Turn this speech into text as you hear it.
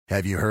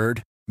Have you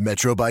heard?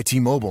 Metro by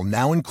T-Mobile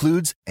now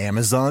includes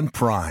Amazon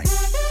Prime.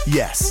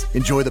 Yes,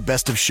 enjoy the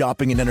best of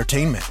shopping and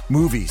entertainment,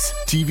 movies,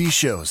 TV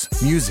shows,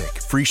 music,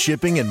 free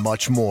shipping, and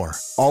much more.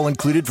 All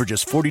included for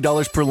just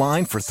 $40 per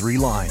line for 3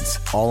 lines.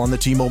 All on the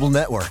T-Mobile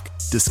network.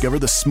 Discover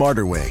the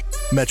smarter way.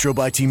 Metro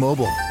by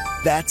T-Mobile.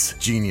 That's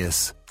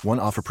genius. One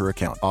offer per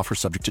account. Offer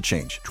subject to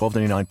change.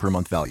 $12.99 per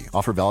month value.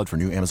 Offer valid for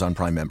new Amazon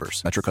Prime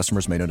members. Metro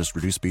customers may notice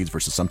reduced speeds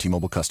versus some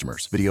T-Mobile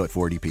customers. Video at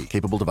 480p.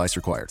 Capable device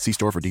required. See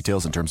store for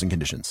details and terms and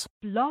conditions.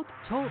 Blog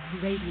Talk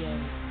Radio.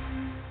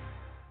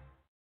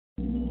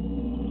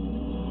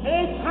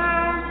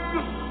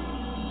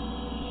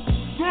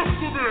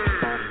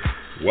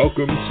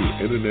 Welcome to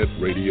Internet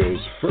Radio's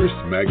first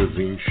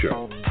magazine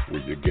show,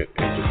 where you get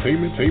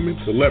entertainment,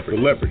 celebrity,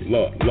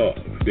 love,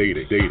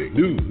 dating,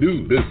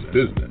 news,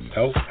 business,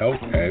 health,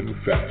 and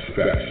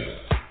fashion.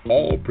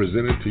 All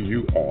presented to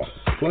you on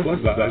Plus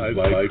Size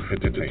Life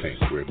Entertainment,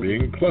 where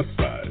being plus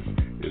size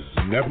is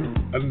never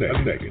a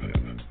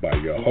negative. By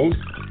your hosts,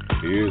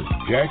 here's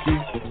Jackie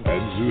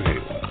and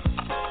Zuhaila.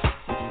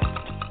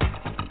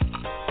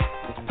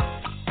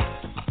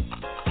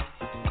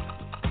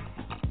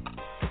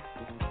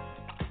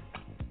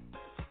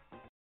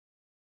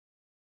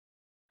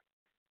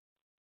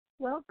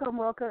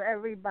 Welcome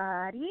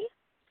everybody.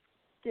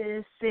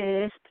 This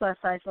is Plus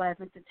Size Life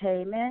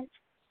Entertainment,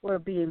 where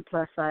being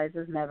plus size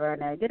is never a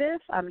negative.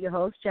 I'm your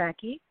host,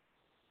 Jackie.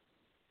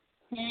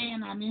 Hey,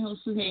 and I'm your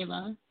host,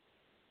 Suhaila.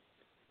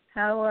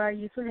 How are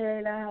you,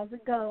 Suhaila? How's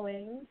it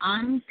going?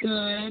 I'm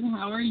good.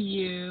 How are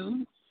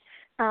you?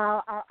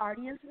 Our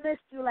audience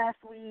missed you last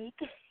week.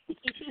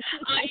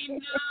 I know.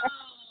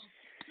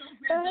 So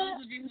for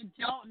those of you who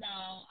don't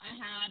know, I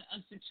had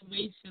a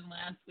situation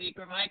last week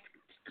where my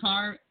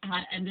car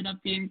had ended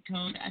up being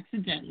towed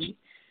accidentally.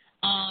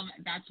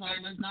 That's why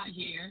I was not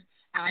here.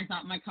 I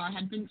thought my car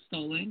had been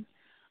stolen.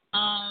 So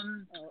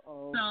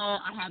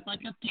I had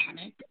like a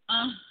panic.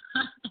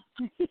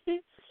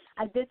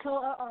 I did tell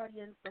our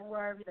audience, don't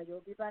worry, that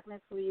you'll be back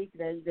next week.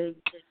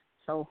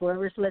 So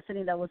whoever's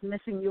listening that was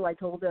missing you, I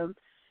told them,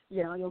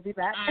 you'll be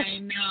back. I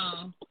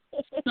know.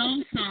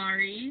 So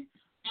sorry.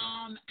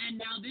 And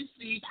now this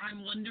week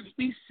I'm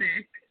wonderfully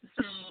sick,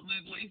 so my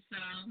voice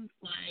sounds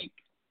like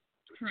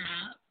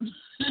crap.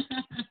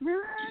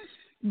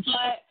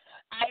 But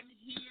I'm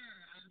here.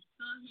 I'm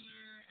still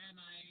here, and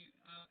I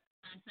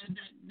said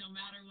that no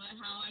matter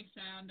how I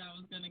sound, I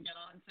was going to get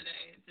on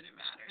today. It didn't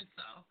matter.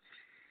 So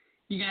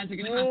you guys are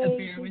going to have to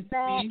bear with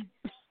me.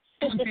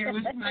 Bear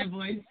with my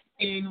voice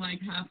being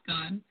like half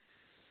gone.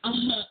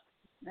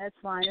 That's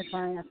fine. As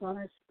long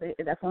as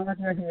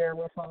you're here,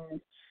 we're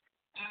fine.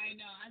 I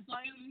know. As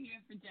long as I'm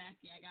here for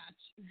Jackie, I got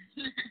you.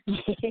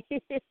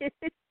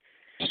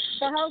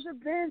 So how's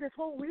it been this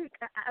whole week?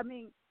 I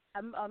mean,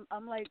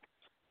 I'm like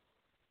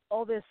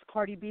all this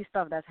Cardi B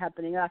stuff that's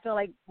happening. I feel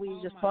like we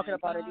were just talking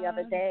about it the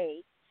other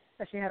day.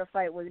 That she had a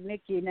fight with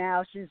Nicki.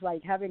 Now she's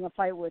like having a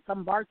fight with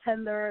some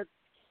bartender.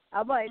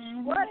 I'm like,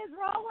 what is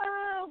wrong with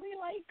her? We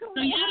like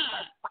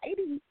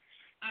fighting.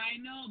 I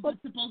know,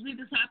 but supposedly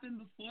this happened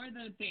before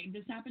the thing.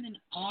 This happened in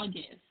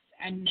August,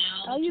 and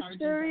now are the you charges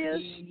serious? are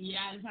being,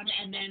 this happened,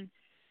 and then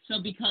so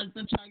because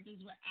the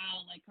charges were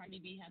out, like Cardi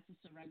B had to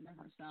surrender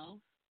herself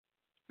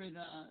for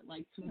the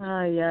like. If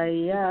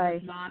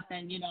not,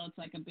 then it's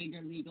like a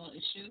bigger legal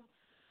issue.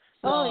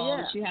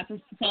 So she had to.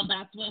 So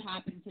that's what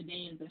happened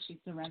today is that she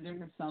surrendered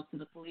herself to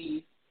the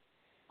police,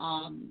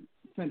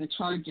 for the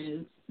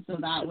charges, so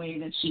that way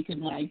that she could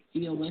like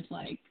deal with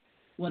like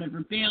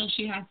whatever bail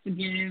she has to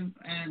give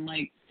and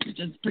like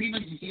just pretty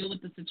much deal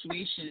with the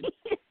situation.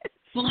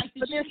 But like,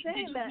 did you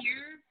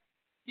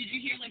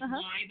hear like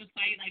why the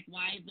fight, like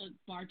why the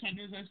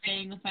bartenders are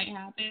saying the fight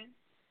happened?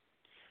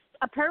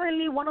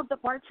 Apparently, one of the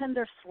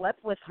bartenders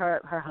slept with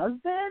her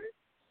husband.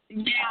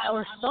 Yeah,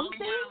 or something.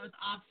 Yeah, it was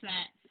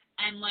Offset,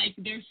 and like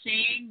they're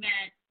saying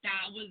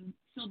that was.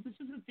 So this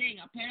is the thing.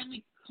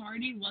 Apparently,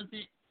 Cardi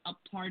wasn't a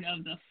part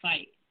of the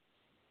fight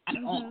at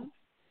all,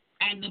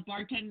 and the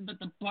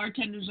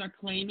bartenders are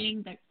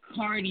claiming that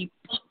Cardi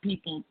put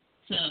people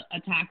to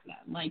attack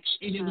them. Like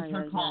it was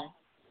her call.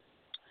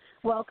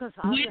 Well, because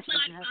obviously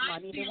she has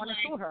money, they want to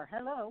sue her.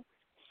 Hello.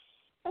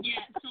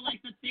 Yeah. So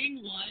like the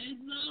thing was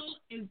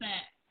though is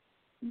that.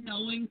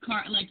 Knowing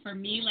like for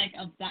me, like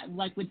of that,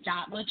 like with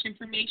that much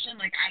information,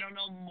 like I don't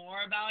know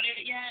more about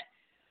it yet,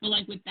 but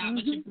like with that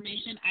much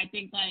information, I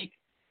think like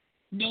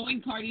knowing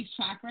Cardi's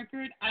track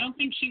record, I don't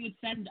think she would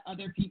send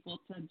other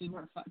people to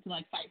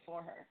fight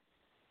for her.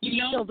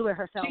 She'll do it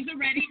herself. She's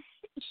already.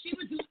 She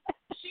would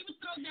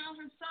throw down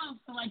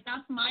herself. So like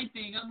that's my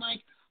thing. I'm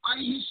like,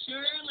 are you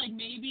sure? Like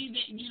maybe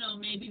they,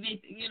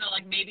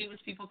 like maybe it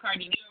was people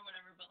Cardi knew or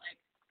whatever, but like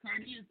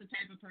Cardi is the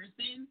type of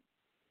person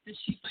that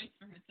she fights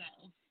for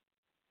herself.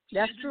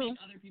 That's true.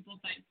 Make other people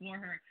fight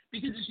for her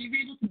because if she's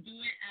able to do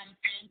it at a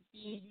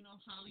fancy,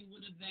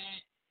 Hollywood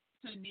event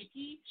to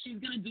Nicki, she's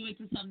gonna do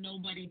it to some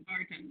nobody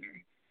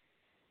bartender.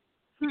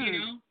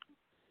 If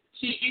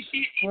she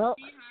has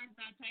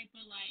that type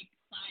of like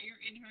fire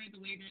in her,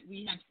 the way that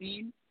we have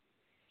seen,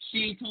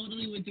 she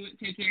totally would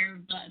take care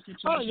of the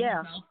situation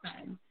herself.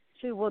 Then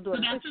She will do it.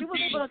 So She was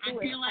able to do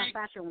it at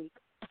Fashion Week.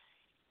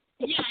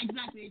 Yeah,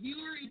 exactly. If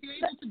you're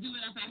able to do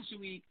it at Fashion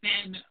Week,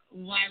 then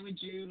why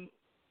would you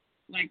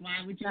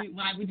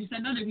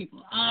send other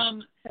people?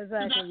 Exactly. So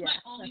that's my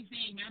only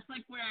thing. That's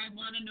like where I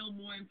want to know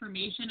more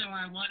information, or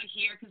I want to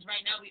hear, because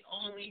right now we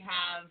only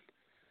have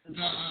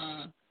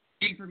the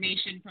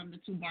information from the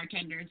two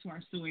bartenders who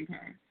are suing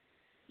her.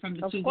 From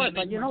the two women,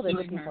 but you know they're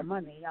looking for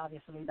money.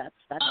 Obviously, that's.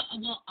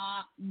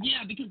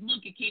 Yeah, because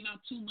look, it came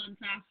out 2 months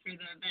after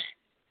the event.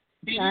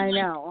 They I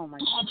know. Oh my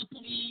God. Call the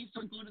police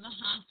or go to the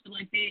hospital.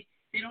 Like they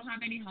don't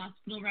have any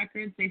hospital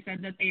records. They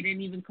said that they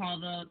didn't even call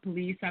the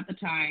police at the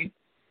time.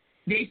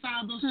 They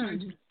filed those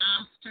charges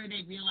after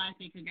they realized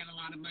they could get a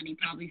lot of money.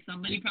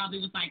 Somebody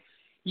was like,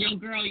 "Yo,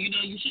 girl, you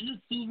should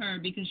just sue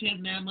her because she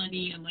has mad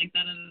money and like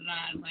da da da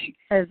da." And like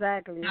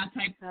exactly. That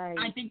type.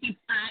 I think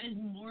that is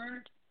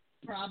more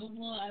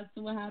probable as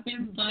to what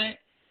happened,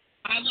 but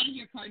I want to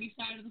hear Cardi's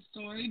side of the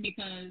story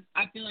because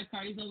I feel like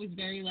Cardi's always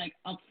very like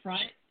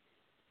upfront.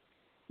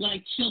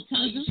 Like she'll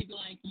tell you, she'll be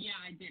like, "Yeah,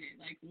 I did it.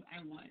 Like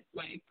I won."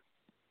 Like.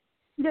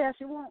 Yeah,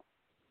 she won't.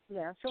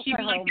 Yeah, she'll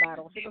fight her own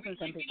battle. She doesn't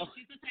send people.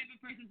 She's the type of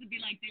person to be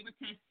like, they were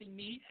testing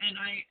me, and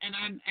I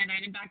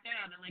didn't back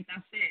down, and like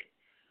that's it.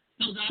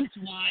 So that's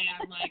why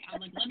I'm like,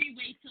 let me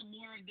wait till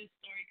more of this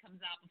story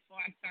comes out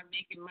before I start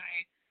making my,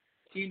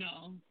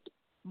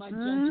 my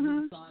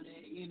judgments on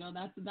it.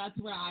 That's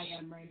where I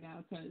am right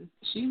now, because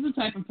she's the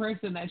type of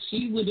person that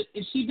she would,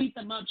 if she beat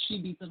them up,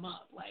 she beat them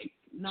up, like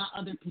not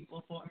other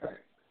people for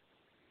her.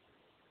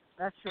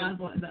 That's true.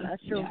 That's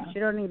true. Yeah. She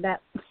don't need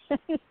that.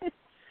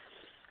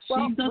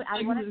 Well,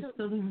 I wanted to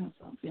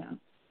herself, yeah.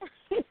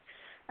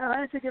 I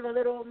wanted to give a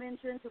little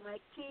mention to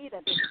Mike T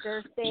that this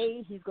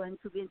Thursday he's going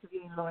to be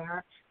interviewing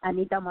lawyer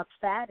Anita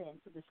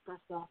McFadden to discuss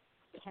the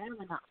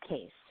Kavanaugh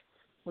case,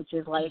 which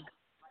is like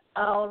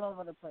all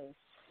over the place.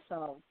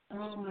 So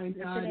listen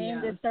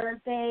in this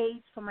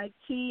Thursday for Mike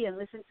T and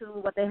listen to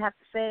what they have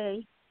to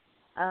say.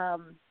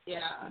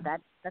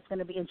 That's going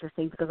to be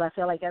interesting because I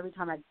feel like every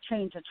time I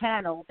change a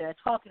channel, they're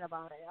talking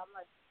about it. I'm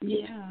like,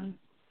 yeah.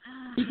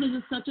 Because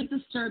it's such a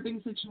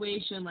disturbing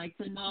situation, like,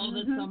 to know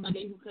that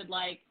somebody who could,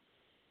 like,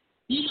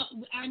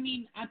 I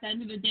mean, at the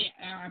end of the day,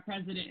 our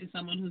president is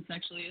someone who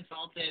sexually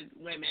assaulted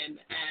women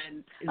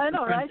and is I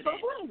know, right?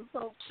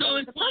 So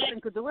if the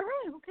president could do it,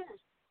 hey, who cares?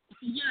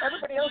 Yeah.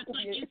 Everybody else could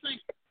do it.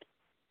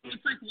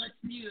 It's like what's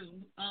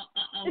new?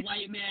 A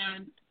white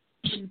man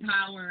in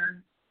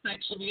power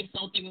sexually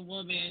assaulting a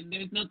woman.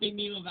 There's nothing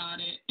new about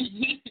it.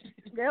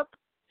 Yep.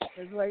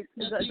 It's like,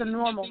 it's a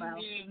normal now.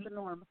 New. It's a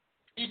norm.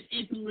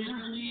 It's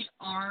literally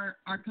our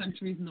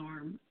country's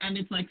norm, and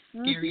it's like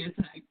scary as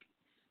heck.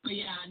 But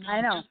yeah, no,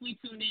 I know. Definitely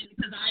tune in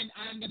because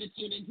I'm gonna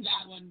tune into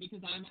that one because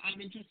I'm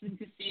interested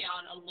to see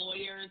on a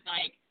lawyer's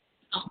like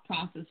thought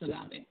process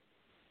about it.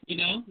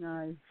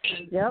 Nice.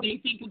 Yep. They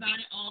think about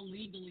it all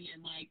legally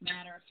and like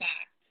matter of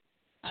fact,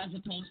 as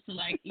opposed to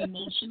like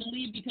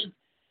emotionally, because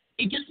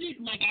it gets me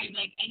like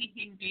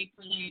anything rape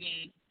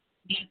related.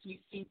 Gets me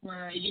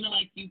super,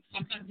 like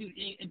sometimes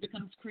it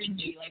becomes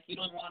cringy, like you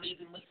don't want to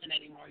even listen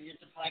anymore. You're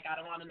just like, I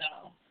don't want to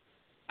know.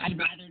 I'd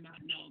rather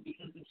not know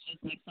because it's just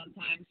like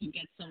sometimes you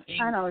get so angry.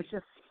 I know, it's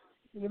just,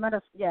 you might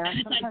have, yeah. And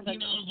it's like,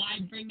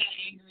 why bring that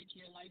anger into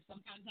your life?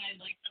 Sometimes I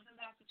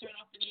have to turn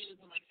off the news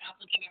and like stop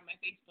looking at my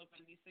Facebook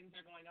when these things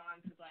are going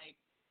on because like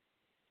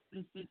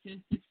the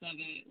statistics of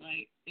it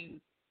like is,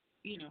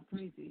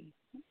 crazy.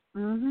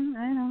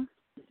 I know.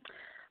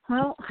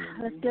 Well,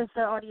 let's give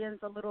the audience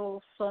a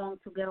little song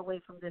to get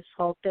away from this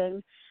whole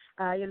thing.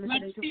 You're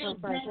listening to Full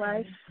Size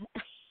Life.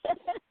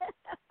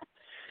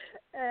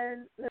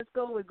 And let's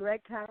go with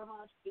Greg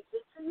Caramel, Speak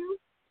Good to You.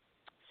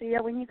 See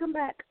ya when you come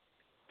back.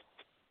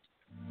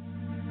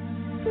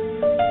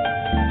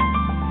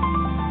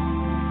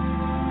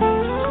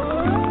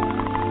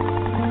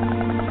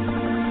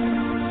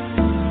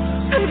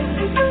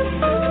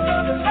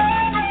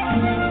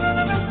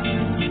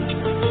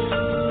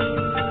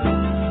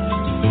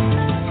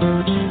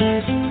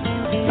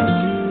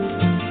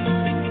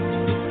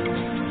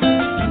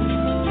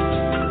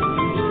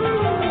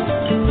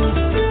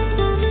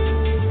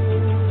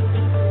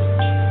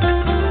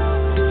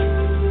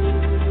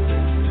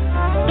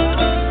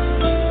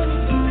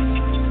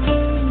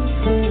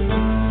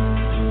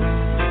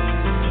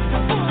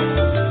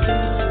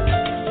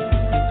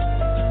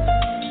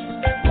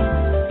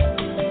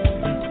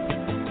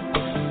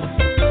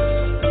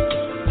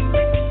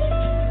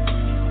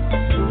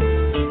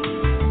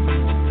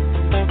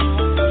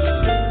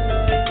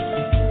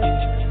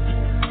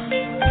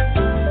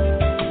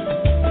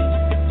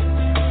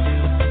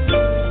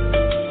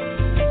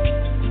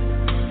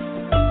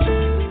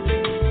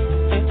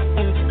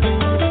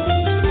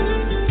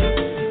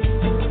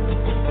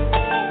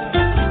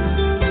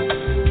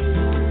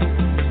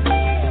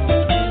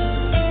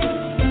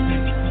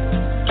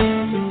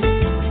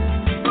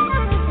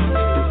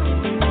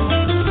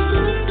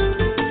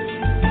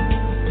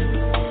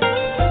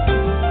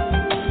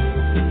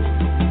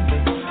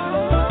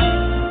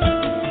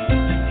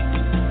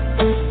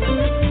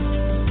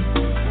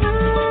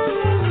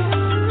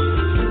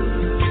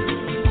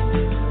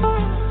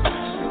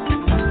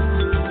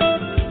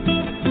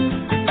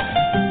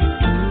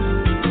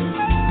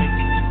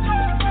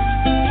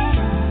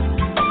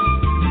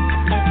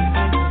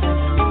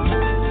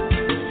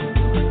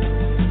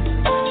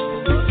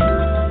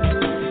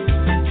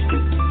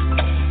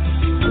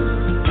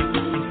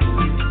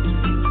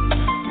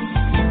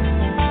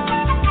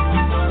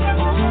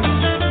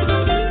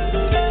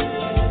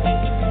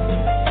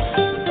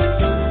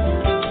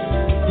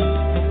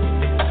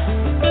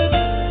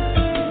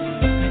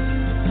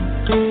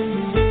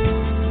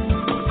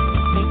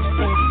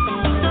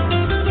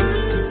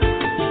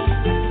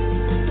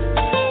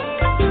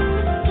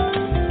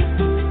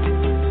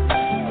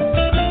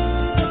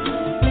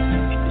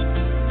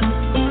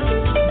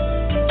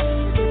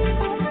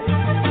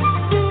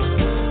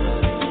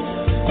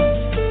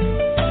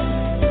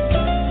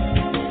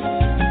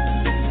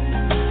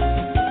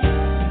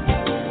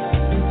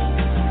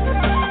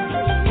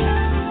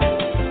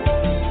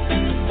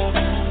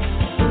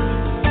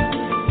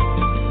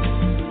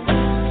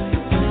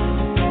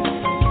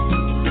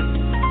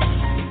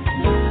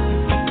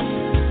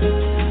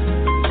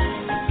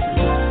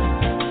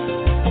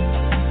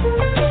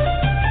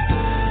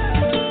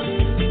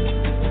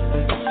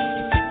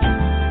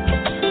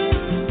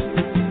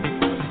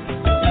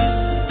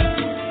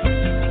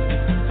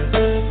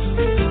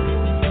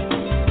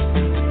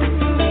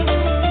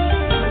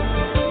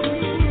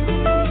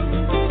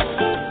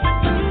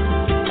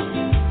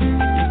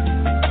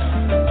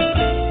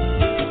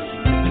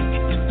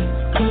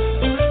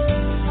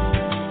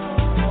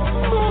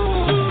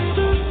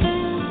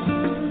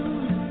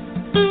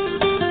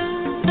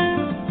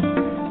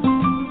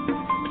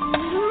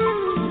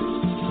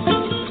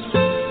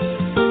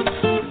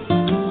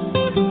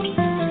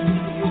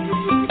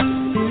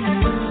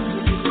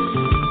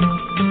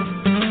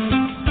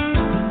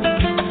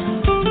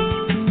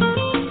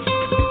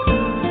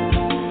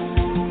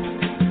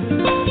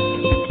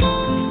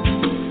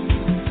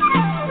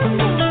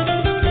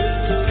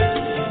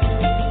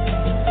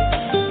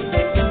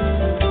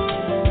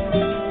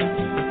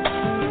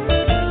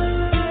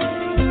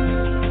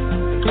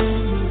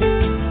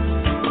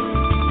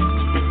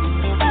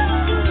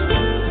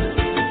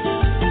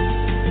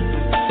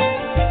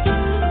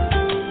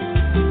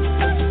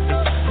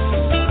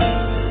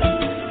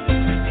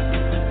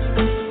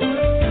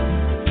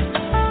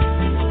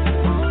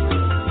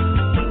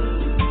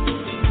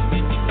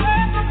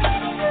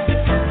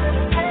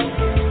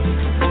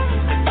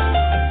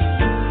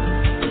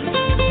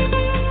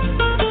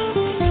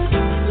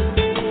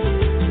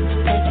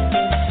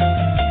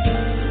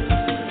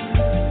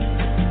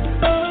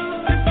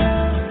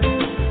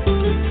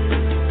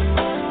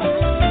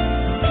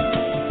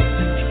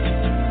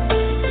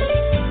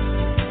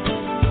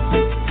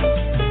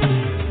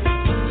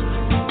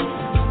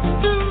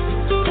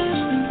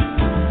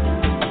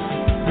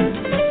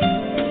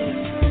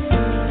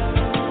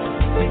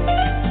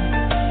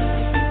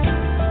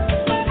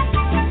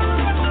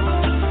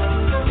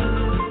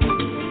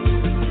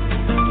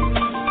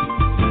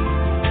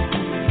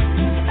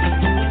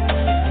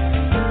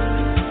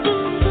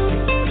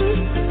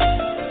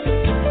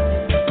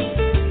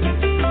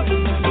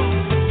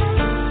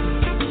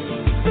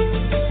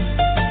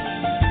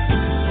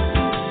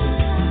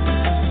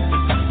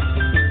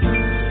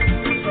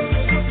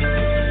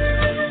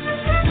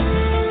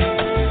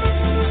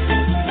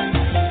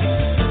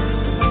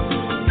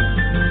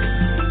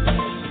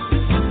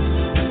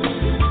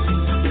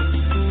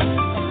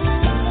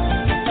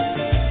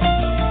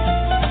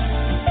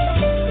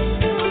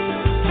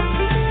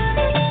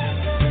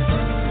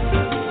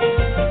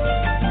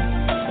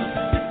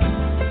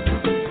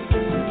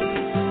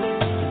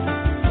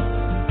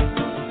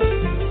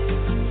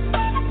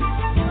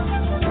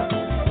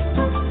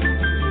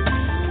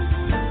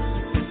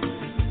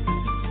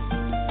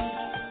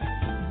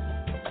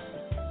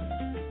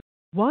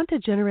 to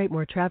generate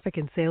more traffic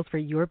and sales for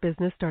your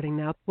business starting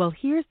now? Well,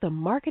 here's the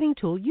marketing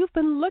tool you've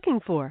been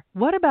looking for.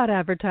 What about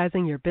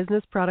advertising your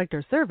business product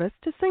or service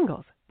to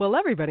singles? Well,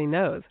 everybody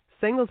knows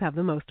singles have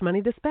the most money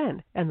to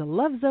spend, and the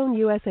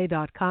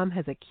LoveZoneUSA.com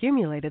has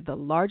accumulated the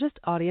largest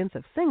audience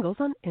of singles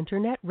on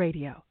Internet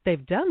radio.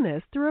 They've done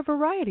this through a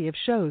variety of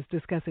shows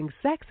discussing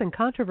sex and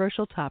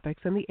controversial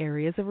topics in the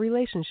areas of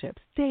relationships,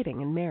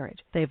 dating, and marriage.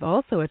 They've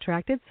also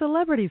attracted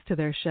celebrities to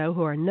their show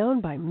who are known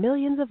by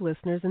millions of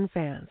listeners and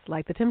fans,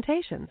 like The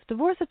Temptations,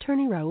 divorce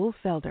attorney Raul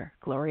Felder,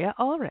 Gloria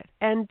Allred,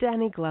 and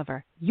Danny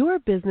Glover. Your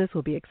business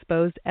will be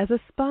exposed as a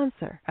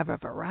sponsor of a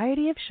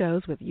variety of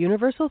shows with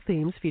universal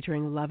themes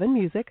featuring love and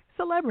music,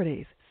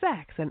 celebrities,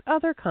 sex, and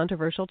other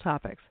controversial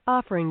topics,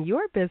 offering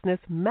your business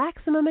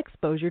maximum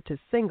exposure to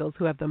singles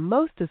who have the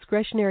most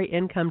discretionary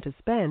income to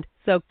spend.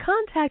 So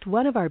contact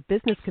one of our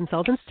business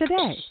consultants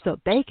today so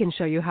they can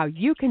show you how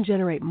you can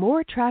generate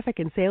more traffic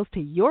and sales to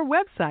your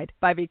website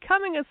by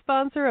becoming a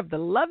sponsor of the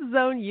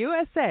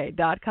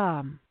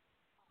LoveZoneUSA.com.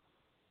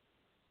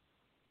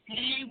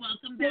 Hey,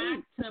 welcome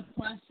back to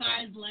Plus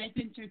Size Life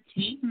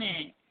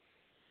Entertainment.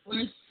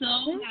 We're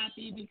so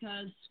happy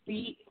because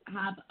we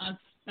have a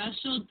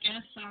special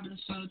guest on the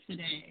show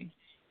today.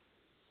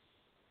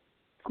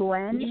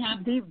 Gwen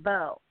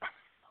Devoe.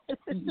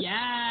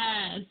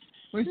 Yes.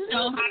 We're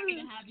so happy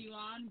to have you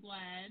on,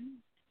 Gwen.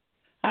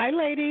 Hi,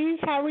 ladies.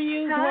 How are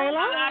you, Zuela?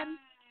 Hi.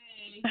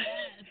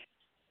 Yes.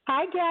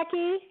 Hi,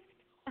 Jackie.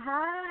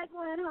 Hi,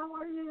 Gwen. How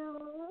are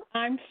you?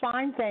 I'm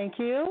fine, thank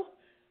you.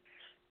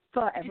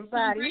 For everybody.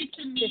 It's so great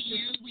to meet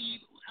you.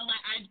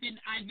 I've been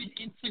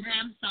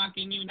Instagram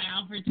stalking you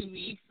now for 2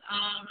 weeks.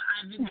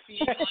 I've been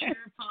seeing all your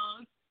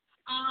posts.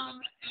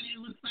 And it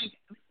looks like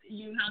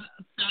you have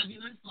a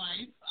fabulous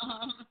life.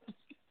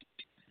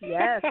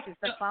 Yes, she's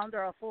the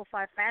founder of Full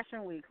 5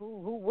 Fashion Week.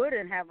 Who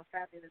wouldn't have a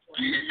fabulous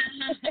life?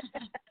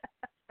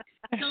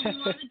 So we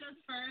wanted to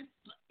first,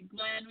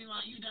 Gwen, we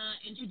want you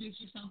to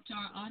introduce yourself to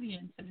our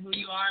audience and who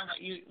you are,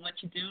 what you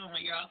do, and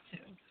what you're up to.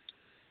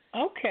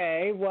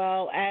 Okay,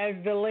 well,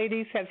 as the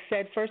ladies have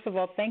said, first of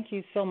all, thank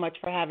you so much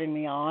for having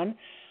me on.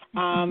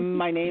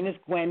 My name is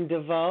Gwen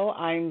Devoe.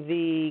 I'm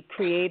the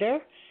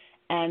creator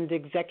and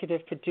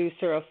executive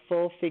producer of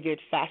Full Figured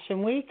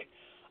Fashion Week,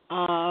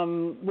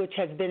 which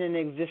has been in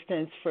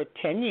existence for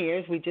 10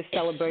 years. We just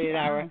celebrated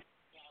our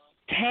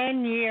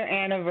 10-year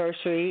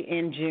anniversary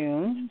in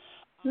June.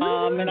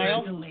 And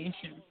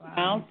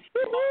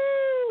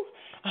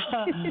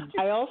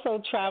I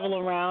also travel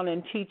around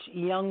and teach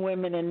young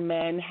women and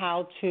men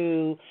how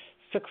to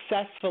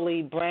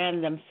successfully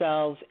brand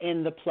themselves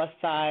in the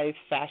plus-size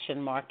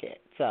fashion market.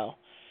 So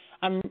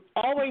I'm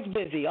always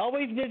busy,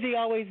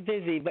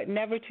 but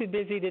never too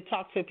busy to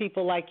talk to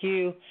people like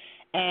you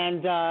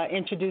and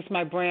introduce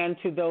my brand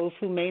to those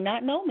who may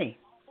not know me.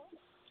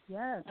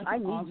 Yes, I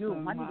need awesome. You.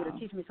 I need you to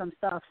teach me some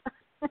stuff.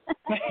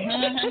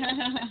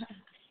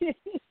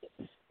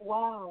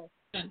 Wow.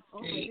 That's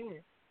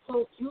great.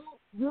 So you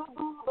do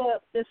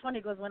it's funny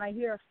because when I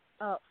hear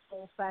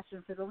Full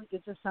Fashion Figure Week,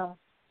 it just sounds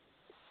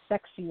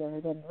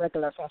sexier than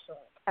regular fashion week.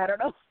 I don't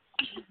know.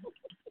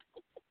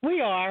 We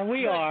are.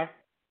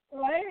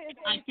 Right?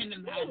 I can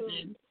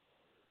imagine.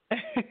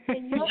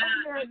 And you're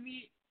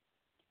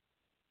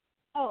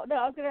oh, no,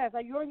 I was going to ask,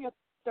 you're in your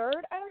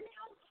third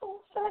annual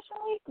Full Fashion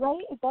Week,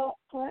 right? Is that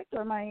correct,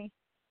 or am I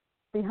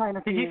behind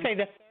a few? Did you say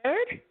the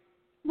third?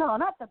 No,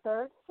 not the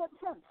third. The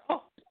 10th.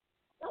 Oh.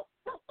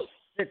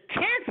 The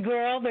 10th,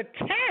 girl, the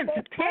 10th.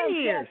 10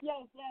 years.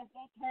 Yes,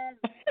 that's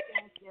 10.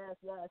 Yes.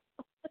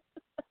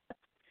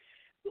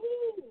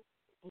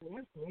 Oh,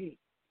 that's great.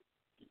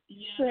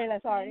 Yeah.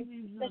 Sorry.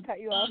 Let's cut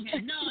you off.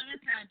 Okay, no,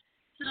 that's fine.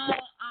 So,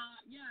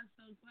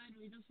 so Gwen,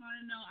 we just want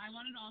to know, I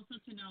wanted also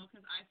to know,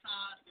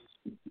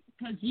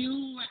 because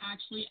you were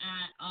actually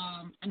at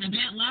an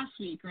event last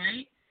week,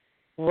 right?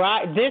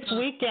 Right, this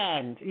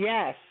weekend,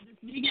 yes. This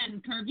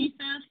weekend, Kirby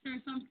Fest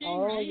or something,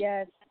 oh, right?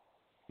 Yes.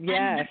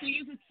 And the thing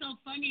is, it's so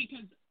funny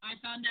because I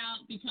found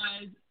out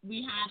because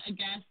we had a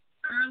guest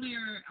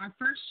earlier, our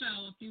first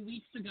show a few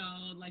weeks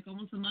ago, like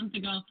almost a month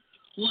ago,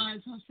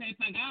 was Jose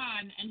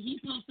Pagan, and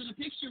he posted a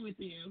picture with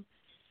you.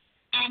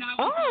 And I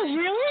was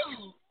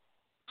really?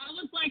 I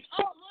was like,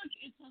 oh, look,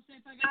 it's Jose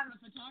Pagan,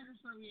 the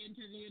photographer we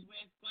interviewed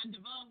with Gwen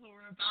Devoe, who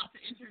we're about to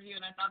interview,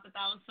 and I thought that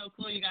was so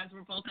cool. You guys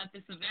were both at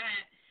this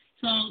event.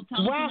 So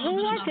tell us a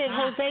little bit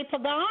about that. Jose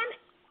Pagan?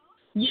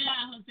 Yeah,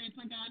 Jose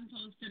Pagan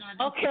posted on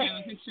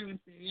Instagram a picture with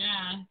you,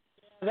 yeah.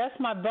 That's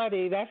my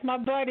buddy.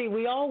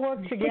 We all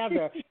work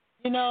together.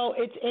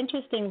 It's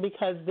interesting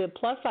because the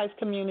plus-size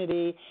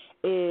community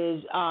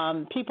is,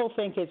 people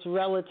think it's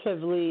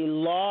relatively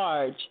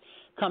large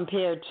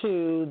compared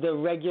to the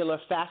regular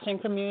fashion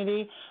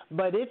community,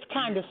 but it's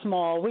kind of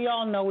small. We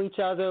all know each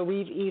other.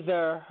 We've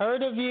either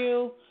heard of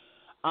you,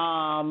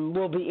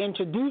 we'll be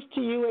introduced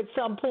to you at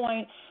some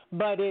point,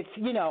 but it's,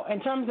 in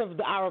terms of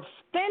our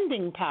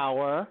spending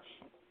power,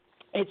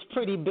 it's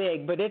pretty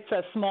big, but it's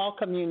a small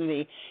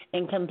community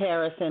in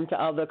comparison to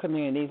other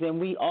communities, and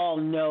we all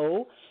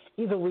know,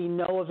 either we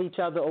know of each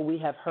other or we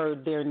have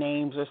heard their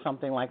names or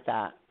something like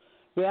that.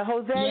 Yeah,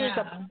 Jose is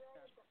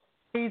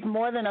He's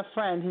more than a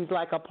friend. He's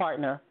like a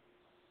partner.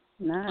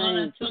 Nice. Oh,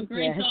 that's so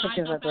great. Yeah, so I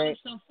thought that great. was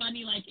so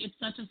funny. Like, it's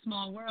such a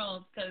small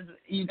world because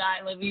you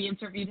guys, like, we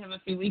interviewed him a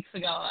few weeks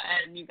ago,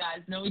 and you guys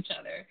know each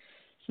other.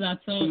 So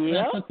that's so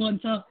cool. And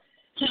so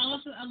tell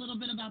us a little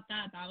bit about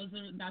that.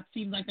 That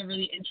seemed like a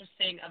really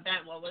interesting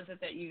event. What was it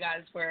that you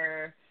guys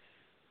were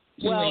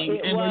doing? Well,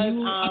 were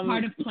you a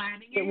part of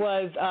planning it? It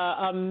was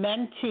a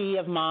mentee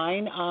of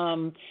mine,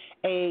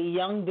 a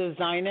young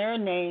designer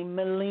named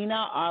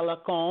Melina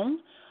Alarcon.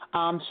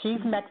 She's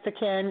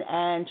Mexican,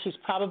 and she's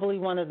probably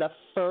one of the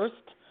first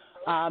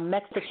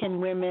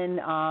Mexican women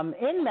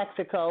in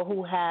Mexico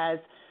who has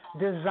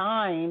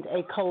designed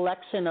a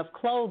collection of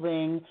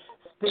clothing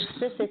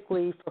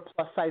specifically for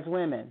plus-size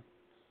women.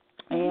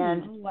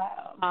 And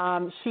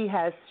she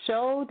has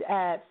showed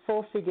at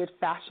Full Figured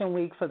Fashion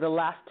Week for the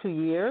last 2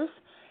 years.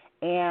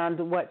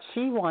 And what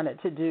she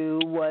wanted to do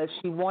was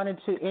she wanted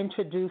to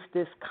introduce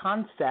this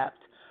concept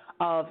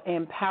of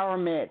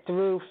empowerment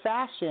through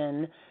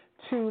fashion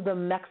to the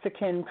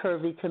Mexican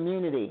curvy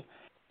community.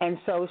 And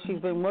so she's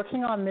been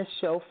working on this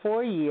show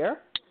for a year.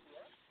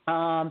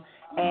 And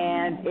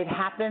it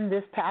happened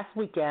this past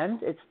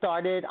weekend. It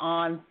started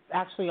on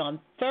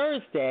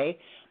Thursday.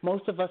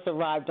 Most of us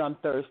arrived on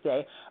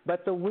Thursday.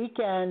 But the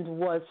weekend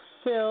was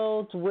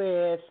filled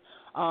with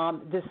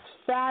this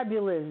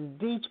fabulous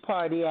beach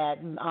party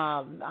at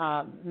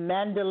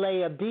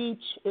Mandalay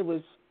Beach. It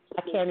was,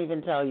 I can't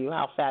even tell you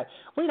how fat.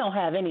 We don't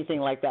have anything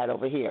like that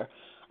over here.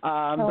 You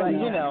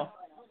know,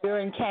 we're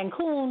in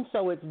Cancun,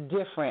 so it's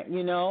different,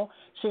 you know.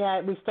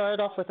 We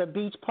started off with a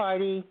beach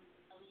party,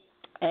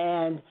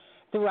 and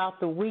throughout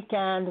the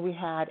weekend we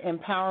had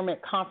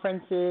empowerment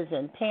conferences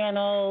and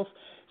panels.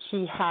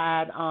 She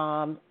had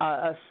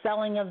a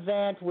selling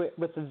event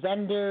with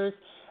vendors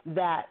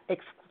that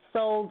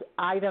sold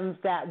items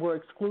that were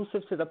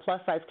exclusive to the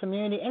plus-size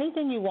community,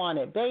 anything you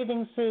wanted,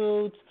 bathing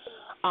suits,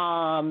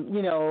 a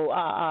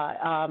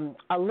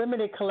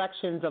limited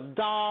collections of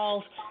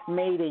dolls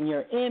made in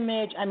your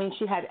image. I mean,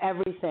 she had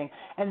everything.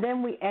 And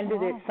then we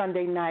ended it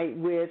Sunday night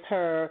with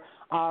her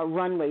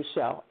runway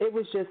show. It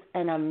was just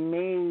an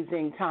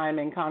amazing time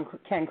in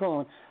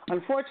Cancun.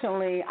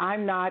 Unfortunately,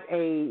 I'm not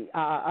a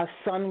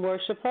sun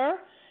worshiper,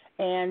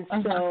 and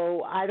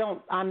so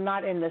I'm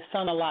not in the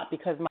sun a lot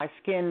because my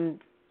skin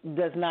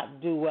does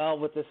not do well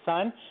with the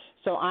sun.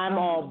 So I'm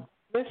all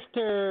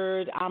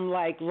blistered. I'm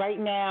like, right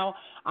now,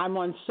 I'm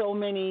on so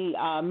many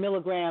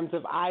milligrams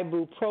of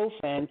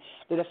ibuprofen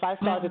that if I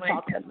start to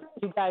talk,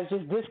 you guys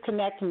just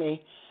disconnect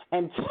me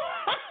and just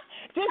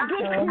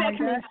disconnect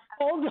me.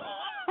 Hold on.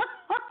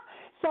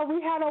 So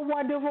we had a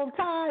wonderful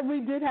time.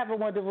 We did have a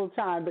wonderful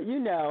time. But, you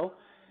know,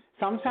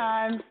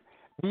 sometimes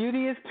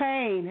beauty is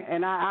pain,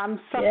 and I'm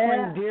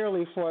suffering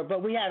dearly for it.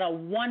 But we had a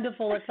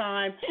wonderful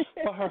time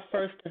for her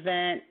first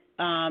event.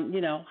 You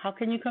know, how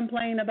can you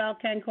complain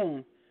about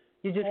Cancun?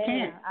 You just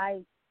can't.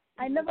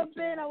 I never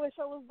been. I wish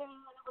I was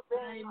there.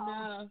 I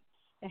know.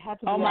 It had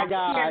to be. Oh my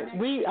God.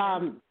 We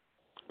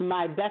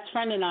my best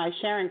friend and I,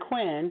 Sharon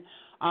Quinn,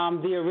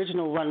 the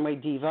original runway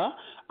diva,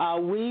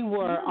 we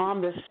were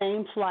on the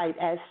same flight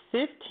as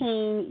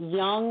 15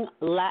 young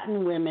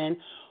Latin women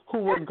who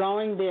were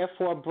going there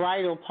for a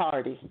bridal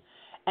party,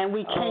 and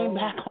we came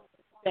back on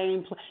the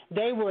same.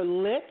 They were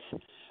lit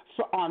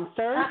on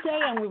Thursday,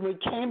 and when we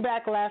came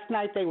back last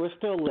night, they were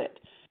still lit.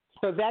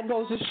 So that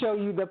goes to show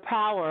you the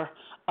power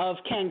of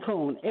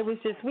Cancun. It was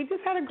we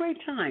just had a great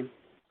time.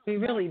 We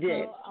really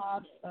did. So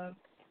awesome.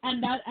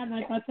 And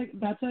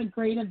that's a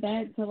great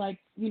event to, like,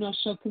 you know,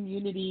 show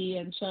community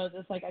and show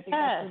this. Like, I think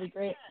that's really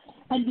great.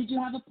 And did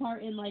you have a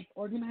part in, like,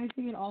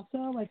 organizing it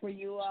also? Like, were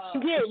you?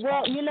 Yeah.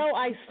 Well, you know,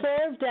 I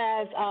served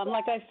as,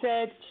 like I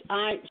said,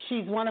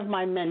 she's one of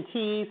my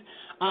mentees.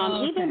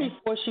 Even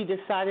before she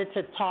decided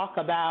to talk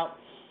about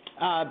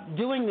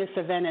doing this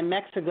event in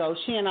Mexico,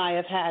 she and I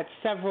have had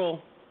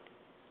several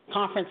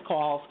conference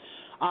calls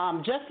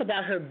just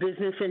about her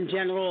business in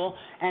general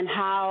and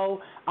how,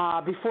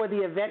 before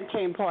the event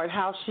came part,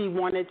 how she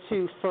wanted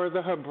to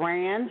further her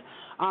brand.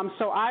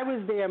 So I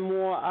was there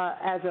more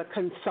as a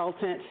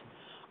consultant,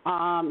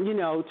 you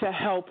know, to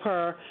help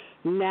her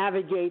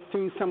navigate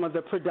through some of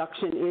the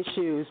production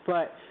issues.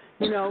 But,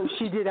 you know,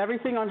 she did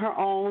everything on her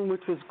own,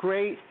 which was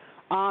great.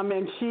 And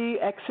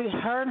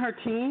her and her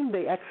team,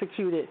 they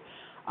executed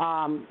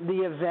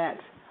the event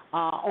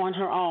on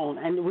her own.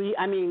 And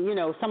I mean, you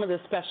know, some of the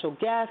special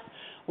guests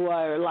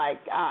were like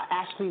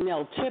Ashley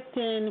Nell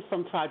Tipton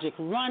from Project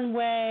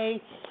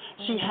Runway.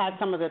 She had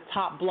some of the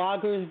top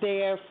bloggers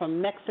there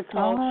from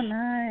Mexico. Oh,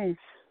 nice.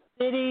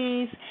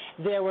 Cities.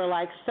 There were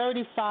like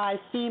 35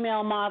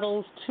 female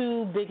models,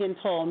 2 big and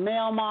tall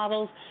male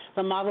models.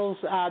 The models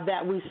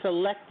that we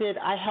selected,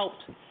 I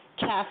helped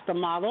cast the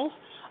models.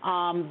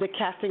 The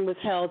casting was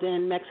held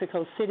in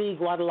Mexico City,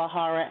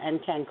 Guadalajara, and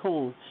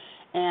Cancun.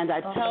 And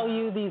I tell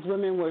you, these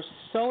women were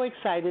so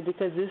excited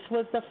because this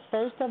was the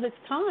first of its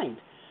kind.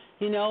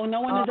 You know,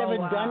 no one has ever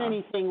done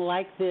anything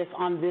like this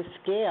on this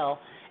scale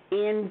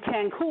in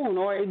Cancun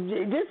or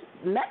just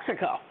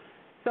Mexico.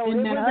 So it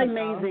was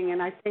amazing,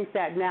 and I think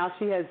that now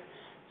she has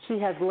she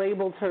has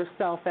labeled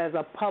herself as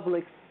a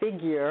public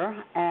figure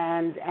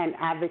and an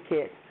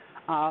advocate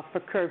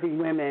for curvy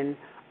women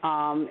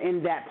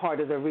in that part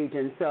of the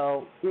region.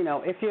 So,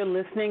 if you're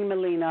listening,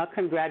 Melina,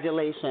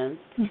 congratulations.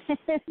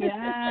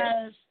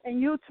 Yes. And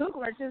you too.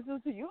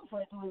 Congratulations to you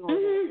for doing all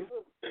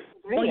this.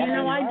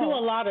 Well, I do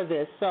a lot of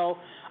this. So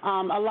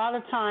a lot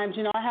of times,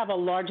 I have a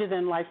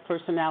larger-than-life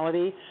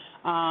personality.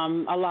 A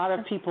lot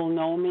of people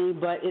know me,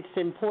 but it's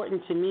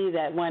important to me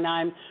that when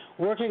I'm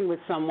working with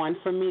someone,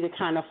 for me to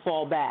kind of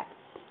fall back.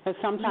 Because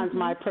sometimes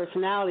my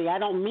personality, I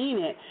don't mean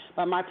it,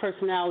 but my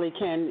personality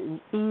can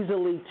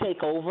easily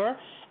take over.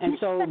 And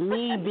so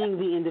me being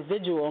the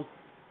individual,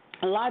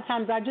 a lot of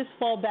times I just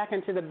fall back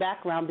into the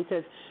background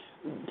because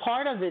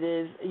part of it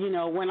is,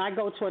 when I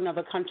go to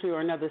another country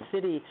or another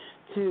city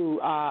to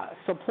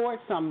support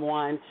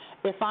someone,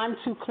 if I'm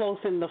too close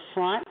in the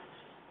front,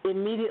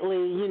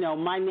 immediately,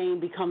 my name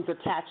becomes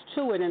attached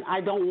to it, and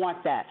I don't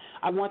want that.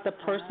 I want the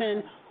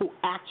person who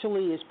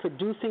actually is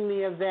producing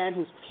the event,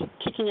 who's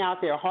kicking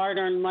out their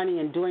hard-earned money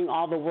and doing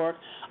all the work.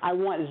 I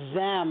want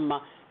them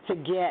to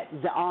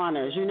get the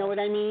honors. You know what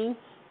I mean?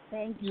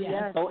 Thank you.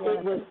 Yes, so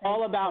it was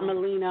all about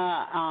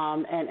Melina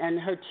and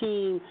her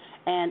team,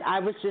 and I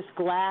was just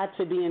glad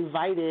to be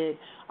invited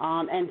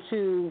and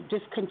to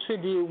just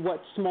contribute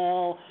what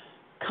small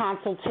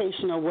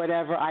consultation or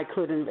whatever I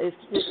could,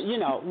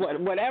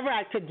 whatever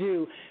I could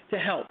do to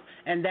help.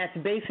 And that's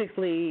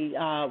basically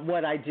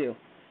what I do,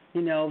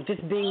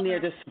 just being there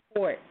to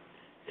support,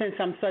 since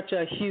I'm such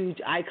a huge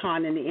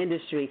icon in the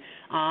industry.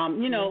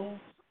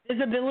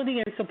 Visibility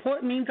and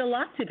support means a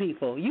lot to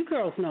people. You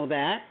girls know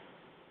that.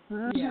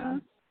 Yeah.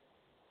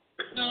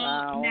 So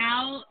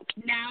now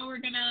we're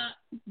going to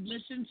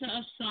listen to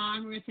a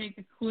song. We're going to take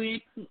a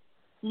quick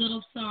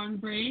little song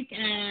break,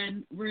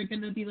 and we're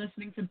going to be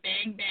listening to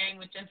Bang Bang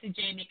with Jessie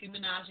J, Nicki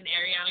Minaj, and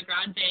Ariana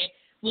Grande.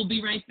 We'll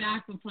be right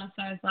back with Plus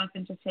Size Life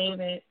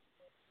Entertainment.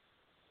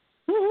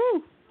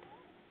 Woohoo!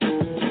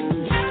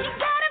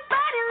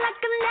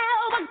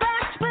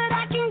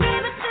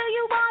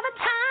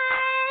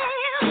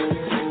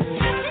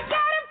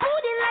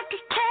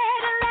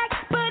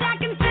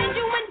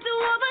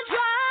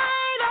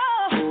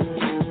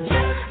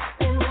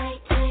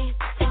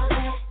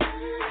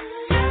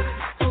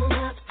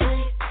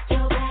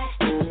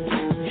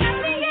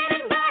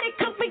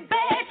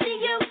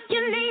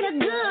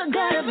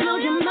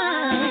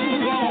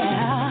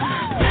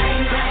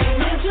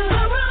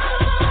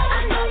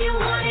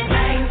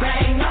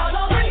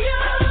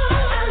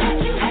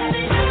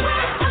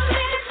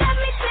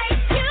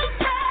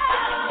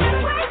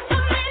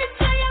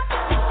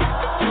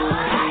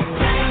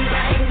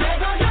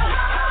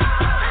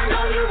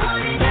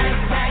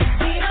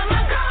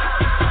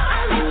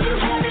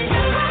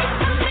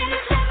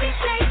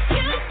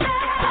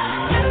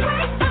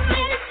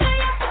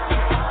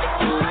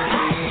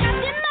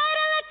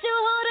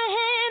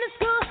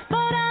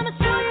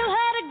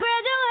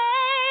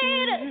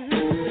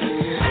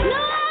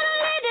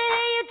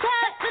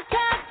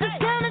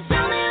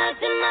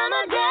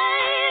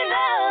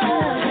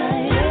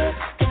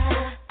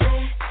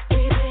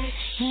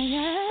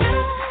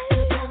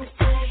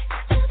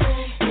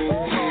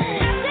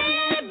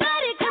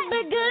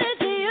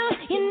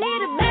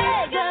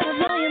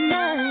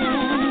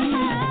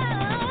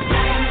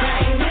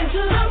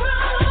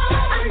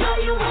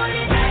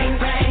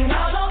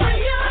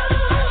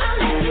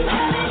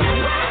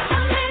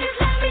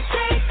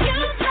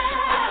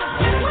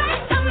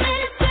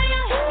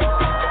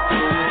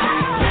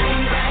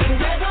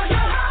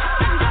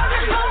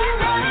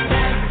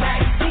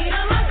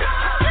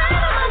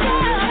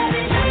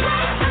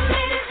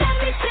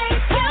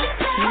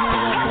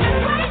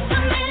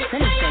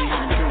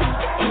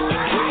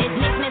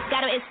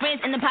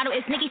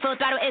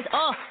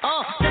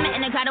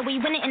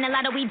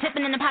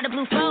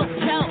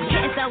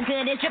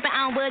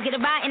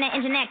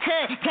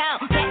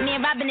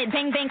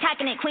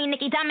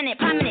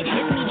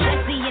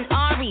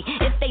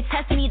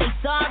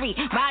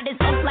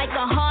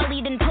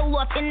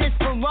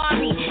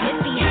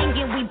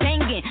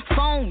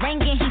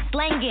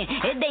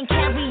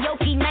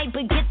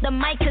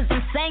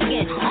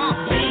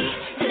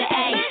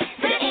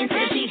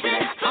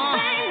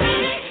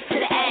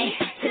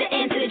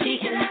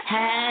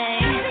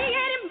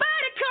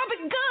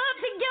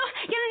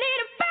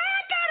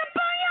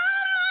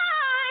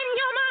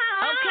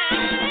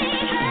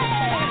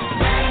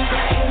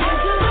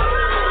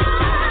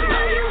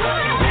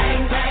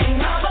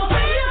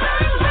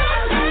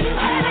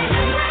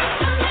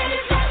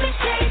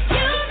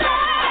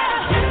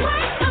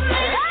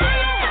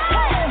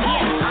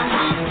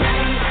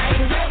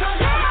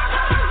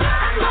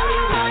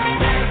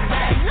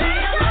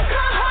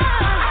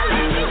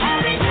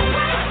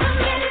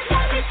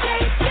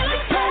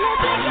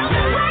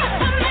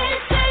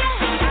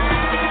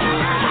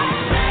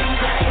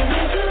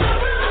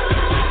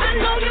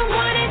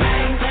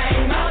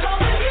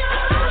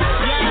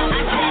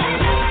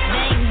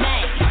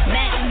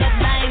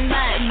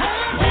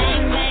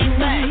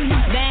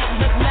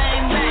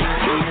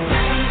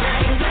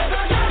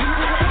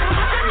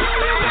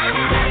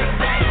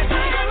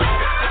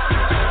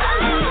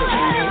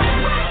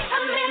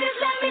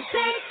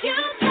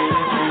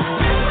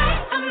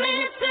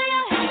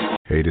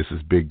 Hey, this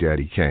is Big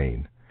Daddy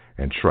Kane,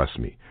 and trust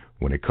me,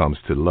 when it comes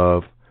to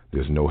love,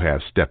 there's no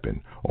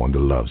half-stepping on the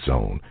Love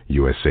Zone,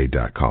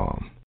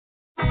 USA.com.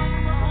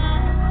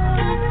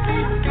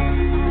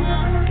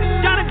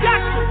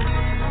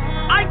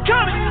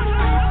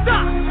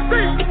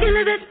 If you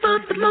live it for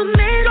the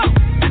moment, go.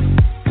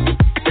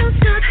 Don't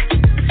stop,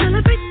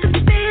 celebrate the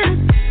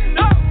feeling.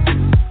 No.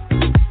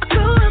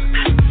 Go up,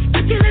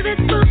 if you live it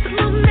for the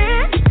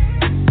moment.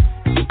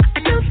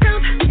 Don't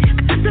stop,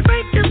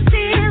 celebrate the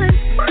feeling.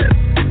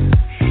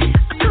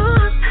 Go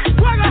up,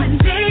 one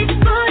day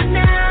for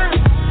now,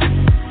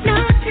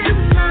 not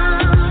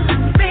tomorrow.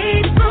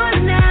 Wait for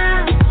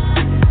now,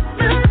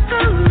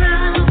 look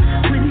around.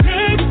 One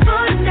day for now, not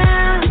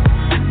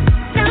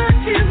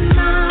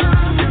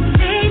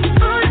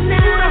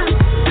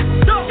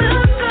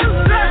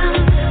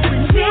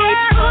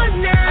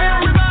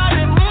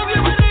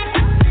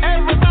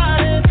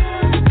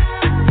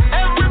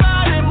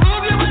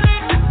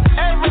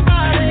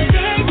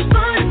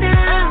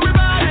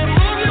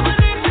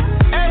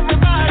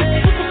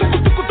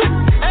tomorrow.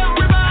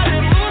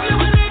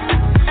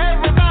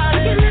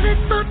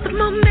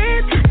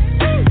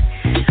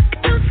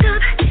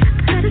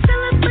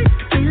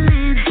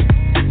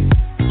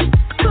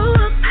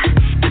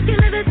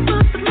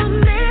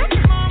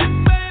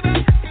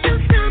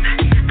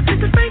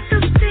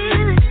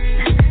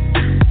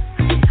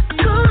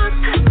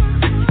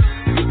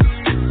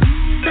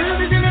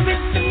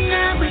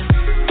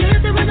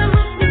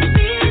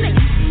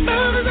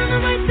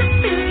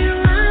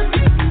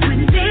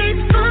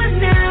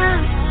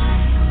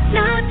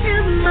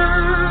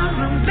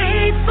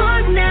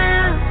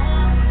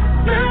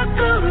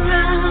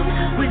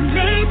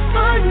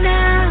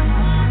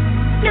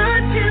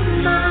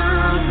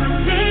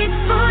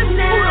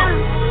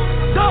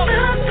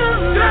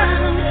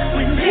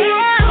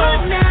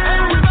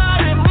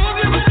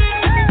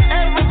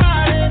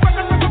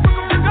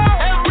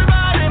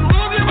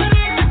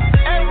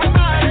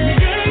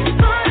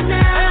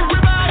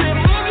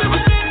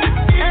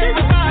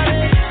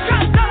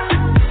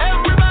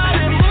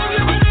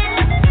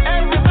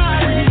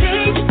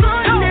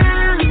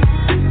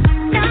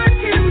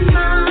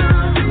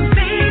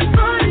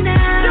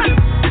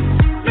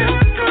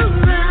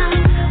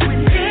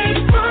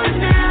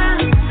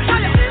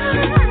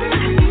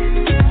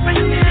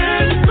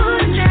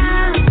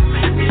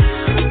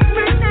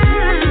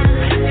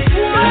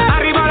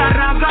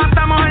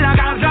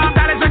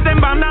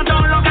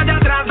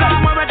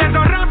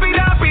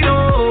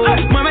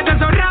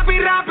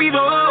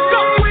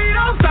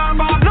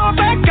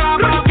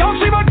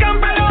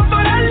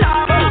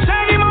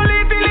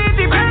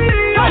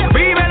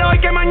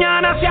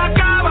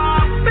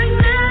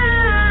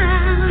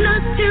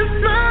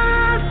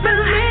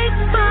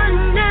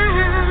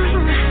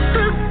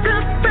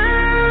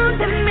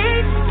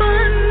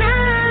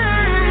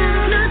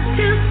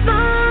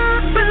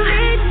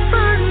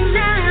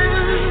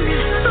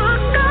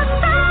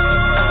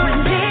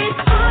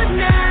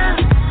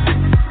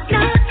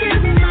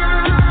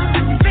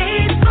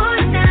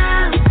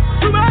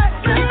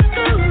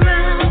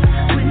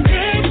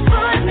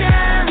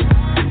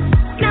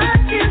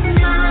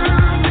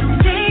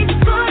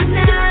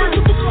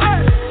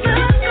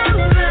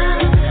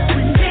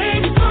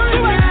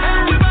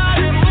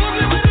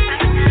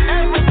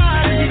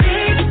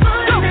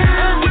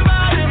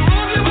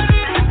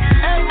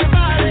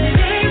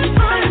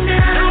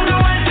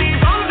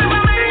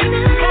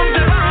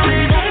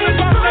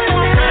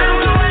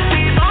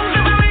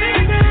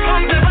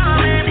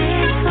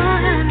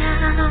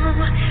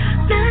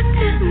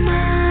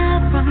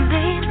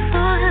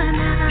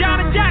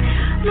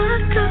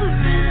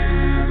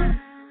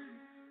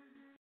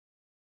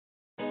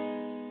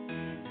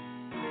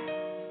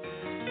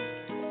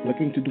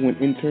 Looking to do an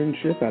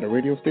internship at a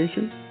radio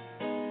station?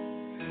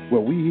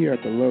 Well, we here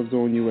at the Love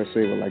Zone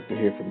USA would like to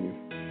hear from you.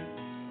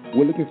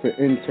 We're looking for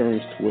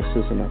interns to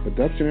assist in our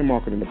production and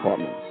marketing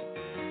departments.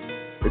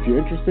 If you're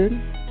interested,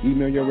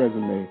 email your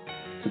resume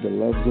to the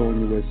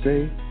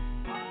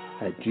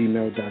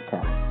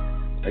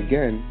lovezoneusa@gmail.com.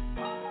 Again,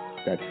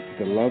 that's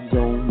the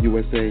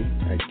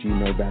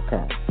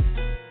lovezoneusa@gmail.com.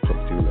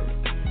 Talk to you later.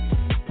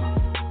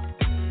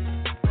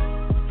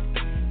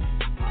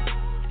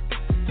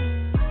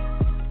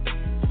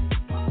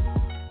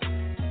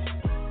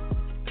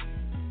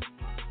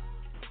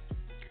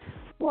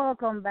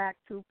 Welcome back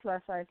to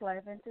Plus Size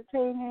Life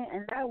Entertainment,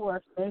 and that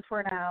was Made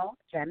for Now,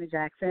 Janet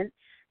Jackson.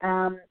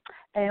 And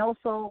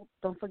also,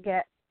 don't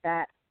forget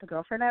that the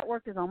Girlfriend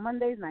Network is on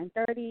Mondays,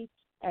 9:30,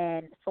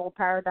 and Soul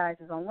Paradise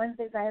is on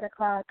Wednesdays, 8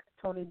 o'clock.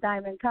 Tony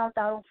Diamond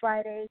Countdown on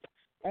Fridays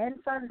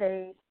and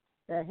Sundays.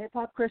 The Hip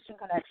Hop Christian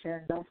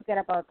Connection. Don't forget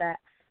about that.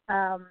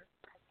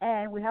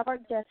 And we have our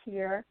guests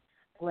here,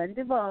 Gwen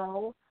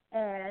Devoe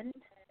and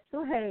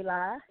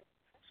Suhaila.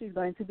 She's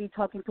going to be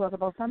talking to us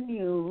about some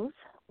news.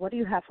 What do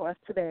you have for us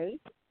today?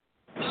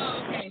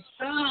 Okay,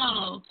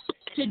 so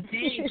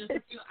today, just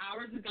a few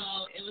hours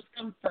ago, it was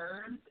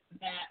confirmed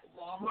that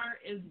Walmart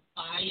is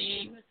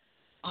buying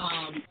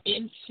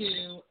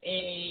into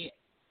a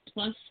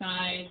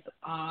plus-size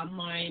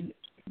online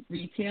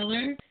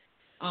retailer.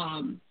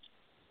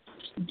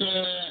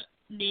 The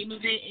name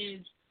of it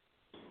is,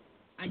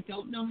 I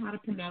don't know how to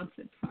pronounce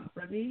it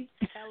properly.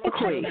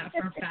 Eloquy. That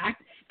for a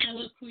fact.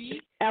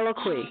 Eloquy.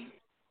 Eloquy.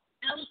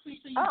 Eloquy,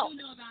 so you do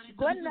know about it.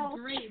 Gwen knows.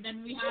 Great.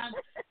 Then we have,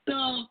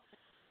 so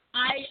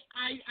I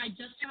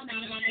just found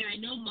out about it. I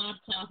know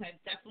ModCloth.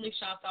 I've definitely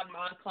shopped on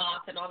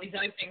ModCloth and all these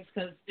other things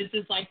because this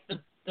is like the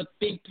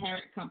big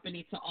parent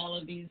company to all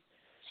of these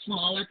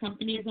smaller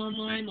companies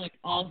online, like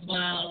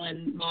Allswell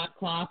and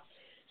ModCloth.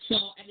 So,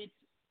 and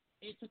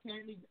it's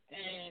apparently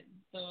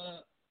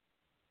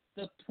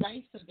the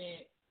price of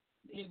it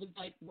was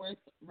like worth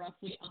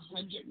roughly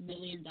 $100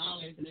 million,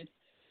 and it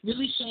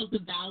really shows the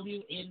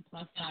value in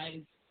plus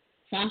size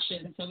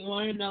fashion. So we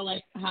want to know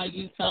like how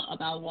you felt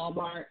about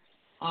Walmart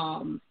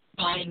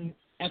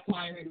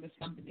acquiring this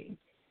company.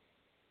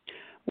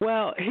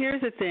 Well,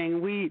 here's the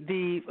thing: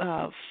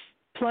 the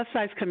plus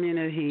size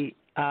community,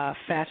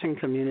 fashion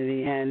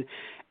community, and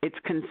its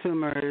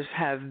consumers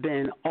have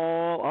been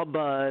all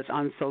abuzz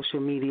on social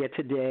media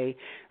today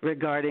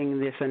regarding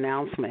this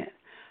announcement.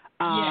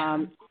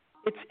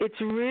 It's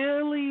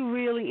really,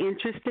 really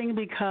interesting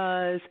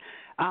because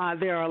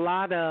there are a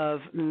lot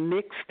of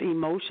mixed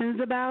emotions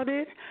about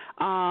it.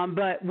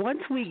 But once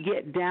we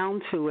get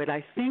down to it,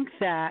 I think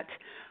that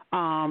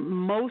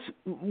most,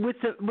 with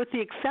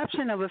the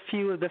exception of a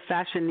few of the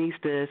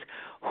fashionistas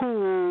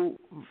who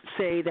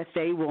say that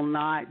they will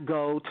not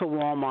go to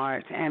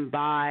Walmart and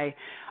buy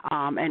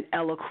an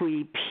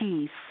Eloquy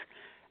piece,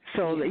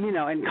 so that, you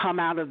know, and come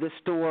out of the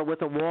store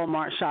with a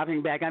Walmart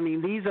shopping bag. I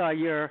mean, these are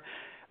your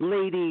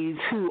ladies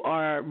who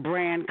are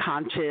brand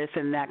conscious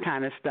and that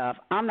kind of stuff.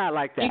 I'm not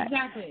like that.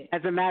 Exactly.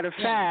 As a matter of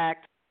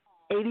fact,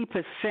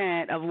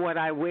 80% of what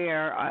I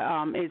wear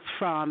is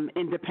from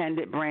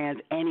independent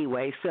brands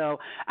anyway, so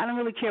I don't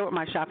really care what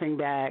my shopping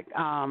bag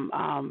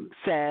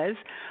says.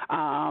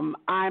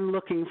 I'm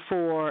looking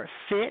for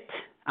fit.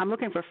 I'm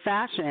looking for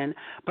fashion,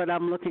 but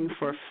I'm looking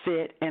for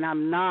fit, and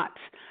I'm not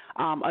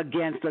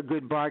against a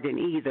good bargain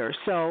either.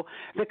 So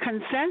the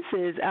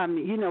consensus,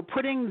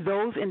 putting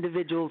those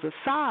individuals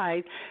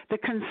aside, the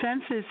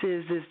consensus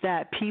is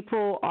that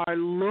people are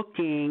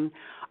looking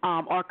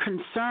are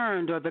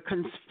concerned, or the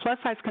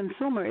plus-size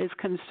consumer is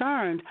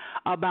concerned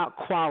about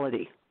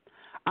quality.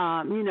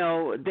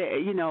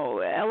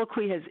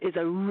 Eloquy is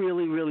a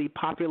really, really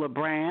popular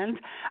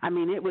brand. I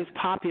mean, it was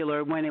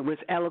popular when it was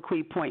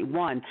Eloquy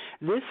 .1.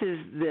 This is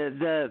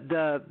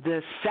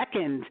the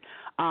second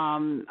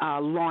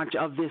launch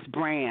of this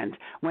brand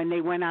when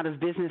they went out of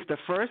business the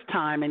first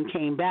time and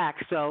came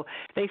back. So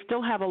they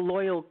still have a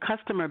loyal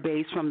customer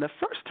base from the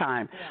first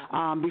time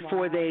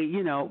before they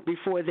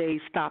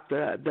stopped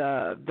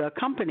the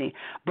company.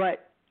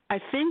 But I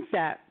think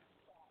that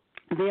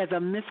there's a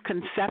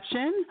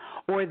misconception,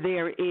 or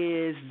there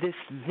is this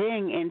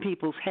thing in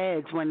people's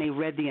heads when they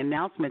read the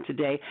announcement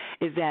today,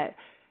 is that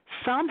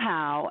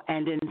somehow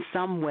and in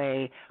some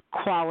way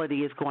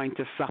quality is going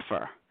to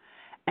suffer.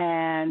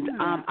 And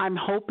I'm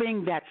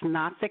hoping that's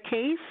not the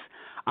case.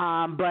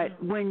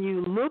 But when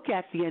you look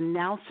at the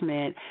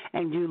announcement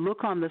and you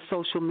look on the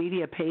social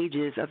media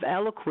pages of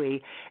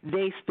Eloquy,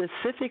 they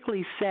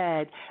specifically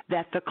said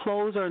that the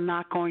clothes are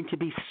not going to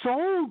be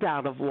sold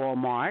out of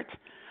Walmart.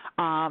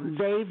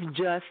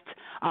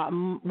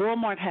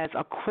 Walmart has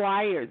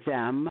acquired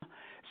them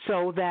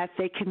so that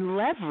they can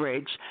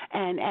leverage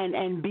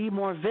and be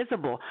more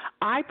visible.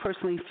 I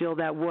personally feel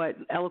that what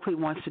Eloquy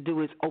wants to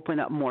do is open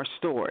up more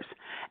stores.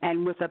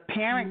 And with a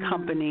parent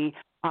company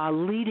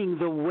leading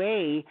the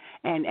way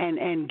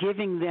and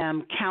giving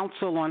them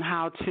counsel on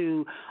how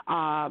to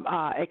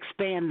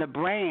expand the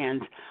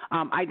brand,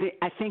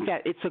 I think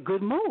that it's a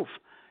good move.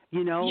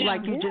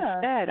 Like you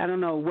just said, I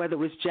don't know whether it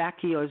was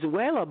Jackie or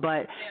Zuela,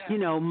 but,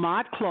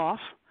 ModCloth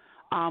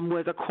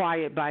was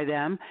acquired by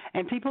them.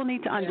 And people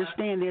need to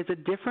understand there's a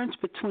difference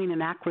between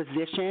an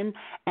acquisition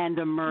and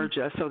a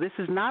merger. So this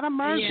is not a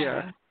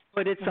merger,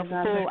 but it's a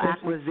full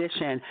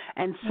acquisition.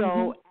 And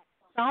so at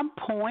some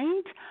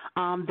point,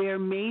 there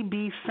may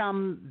be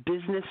some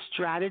business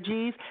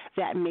strategies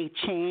that may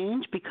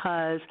change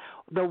because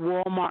the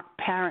Walmart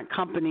parent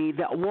company,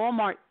 the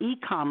Walmart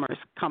e-commerce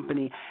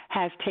company,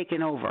 has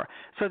taken over.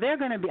 So they're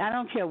going to be, I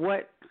don't care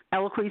what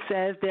Eloquy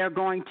says, there are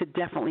going to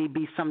definitely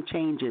be some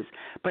changes.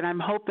 But I'm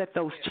hope that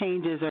those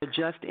changes are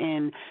just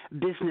in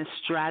business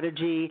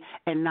strategy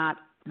and not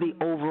the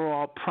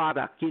overall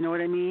product. You know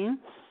what I mean?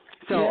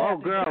 So,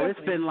 it's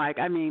been like,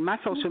 my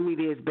social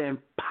media has been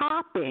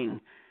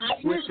popping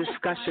with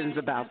discussions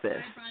about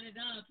this. I brought it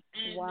up.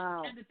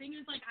 And the thing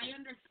is, I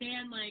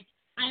understand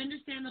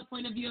the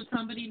point of view of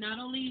somebody, not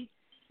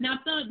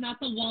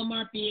the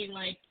Walmart being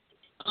like,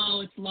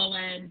 oh, it's low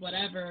end,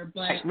 whatever,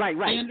 but right.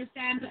 I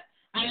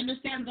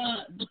understand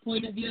the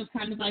point of view of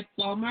kind of like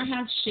Walmart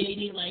has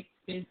shady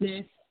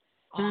business.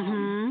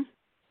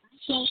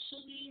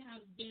 Socially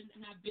have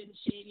been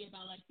shady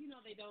about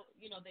they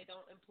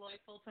don't employ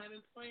full-time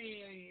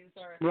employees,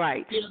 or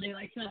they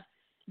like to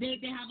they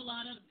have a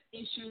lot of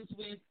issues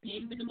with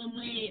paying minimum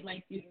wage,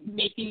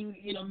 making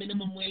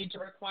minimum wage a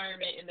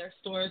requirement in their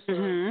stores. So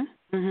I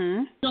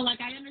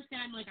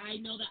understand, I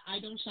know that I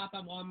don't shop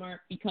at Walmart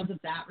because of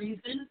that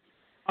reason.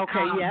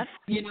 Okay, yes.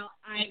 You know,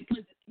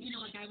 because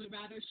like I would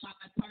rather shop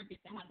at Target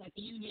that has like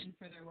a union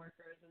for their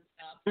workers and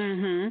stuff.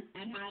 Mhm.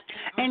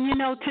 And you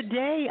know,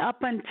 today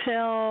up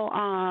until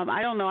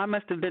I don't know, I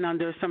must have been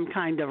under some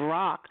kind of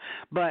rock,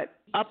 but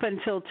up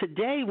until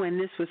today when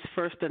this was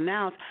first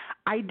announced,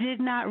 I did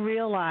not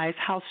realize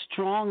how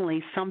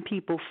strongly some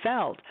people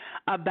felt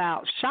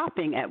about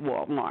shopping at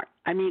Walmart.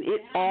 I mean,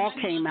 it all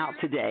came out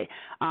today,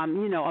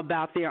 you know,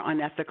 about their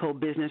unethical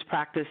business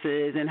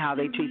practices and how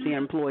they treat their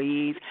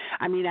employees.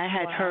 I mean, I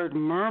had heard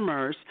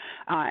murmurs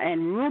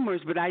and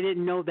rumors, but I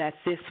didn't know that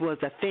this was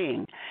a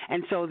thing.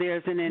 And so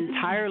there's an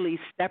entirely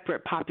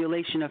separate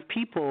population of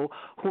people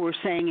who are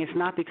saying it's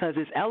not because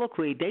it's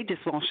Eloquy, they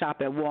just won't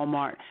shop at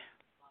Walmart,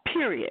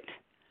 period.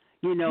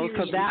 You know,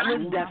 so that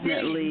was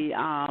definitely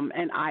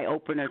an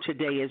eye-opener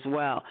today as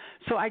well.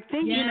 So I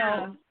think, you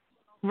know,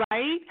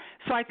 right?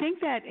 So I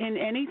think that in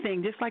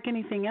anything, just like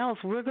anything else,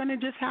 we're going to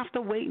just have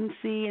to wait and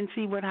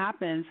see what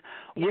happens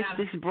with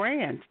this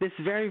brand, this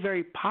very,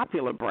 very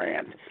popular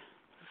brand.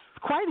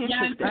 Quite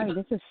interesting.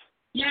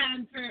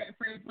 And for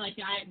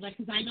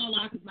because I know a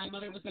lot because my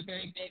mother was a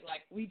very big,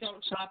 like, we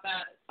don't shop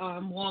at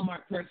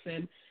Walmart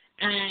person.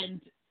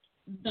 And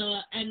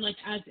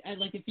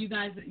if you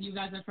guys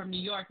are from New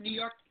York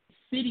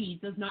City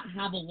does not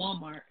have a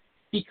Walmart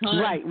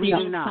because they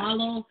don't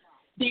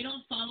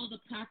follow the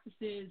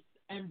practices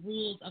and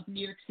rules of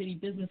New York City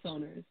business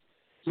owners.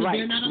 So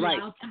they're not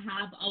allowed to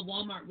have a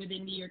Walmart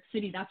within New York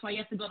City. That's why you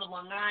have to go to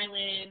Long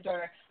Island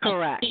or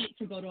a state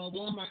to go to a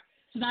Walmart.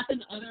 So that's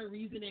another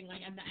reasoning,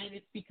 and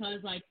it's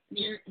because like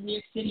New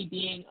York City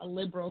being a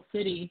liberal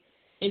city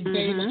is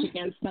very much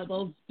against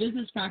those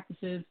business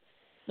practices,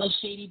 those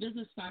shady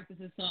business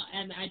practices. So,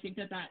 and I think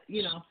that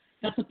you know,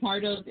 that's a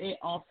part of it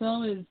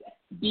also is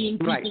being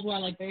people who are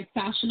like very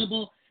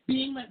fashionable,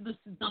 being like the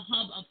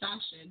hub of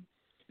fashion,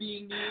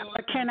 being New York.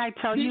 But can I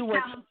tell you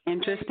what's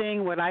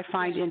interesting, what I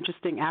find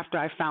interesting after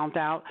I found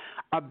out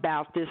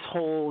about this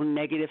whole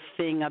negative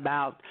thing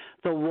about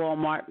the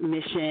Walmart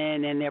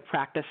mission and their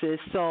practices?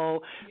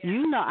 So,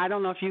 you know, I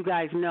don't know if you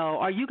guys know,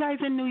 are you guys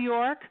in New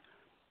York?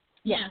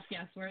 Yes,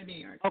 we're in New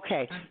York.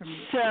 Okay, I'm from New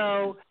York.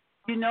 So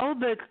you know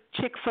the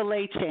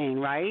Chick-fil-A chain,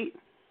 right?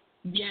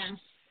 Yes.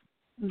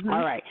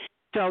 All right.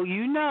 So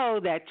you know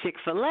that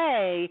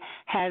Chick-fil-A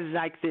has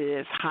like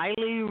this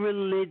highly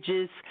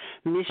religious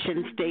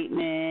mission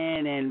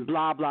statement and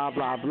blah, blah,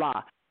 blah,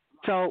 blah.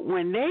 So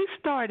when they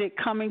started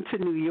coming to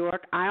New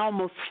York, I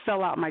almost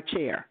fell out my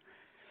chair.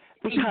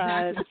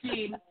 Because,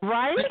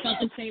 right? I felt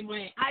the same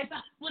way. I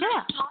thought, when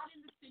I saw it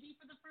in the city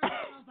for the first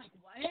time, I was like,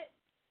 what?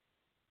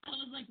 I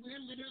was like, we're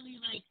literally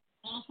like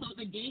also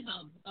the gay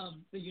hub of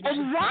the United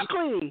States.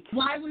 Exactly.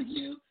 Why would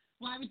you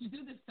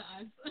do this to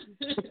us?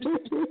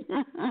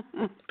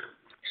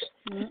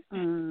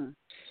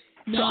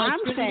 So I'm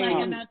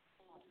saying,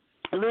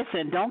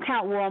 listen, don't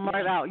count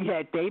Walmart out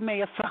yet. They may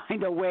have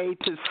found a way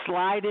to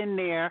slide in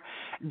there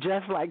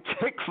just like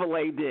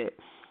Chick-fil-A did.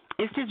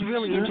 It's just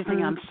really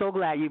interesting. I'm so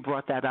glad you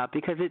brought that up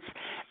because it's,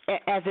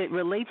 as it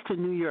relates to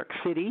New York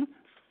City,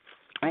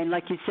 and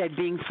like you said,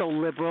 being so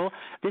liberal,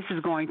 this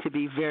is going to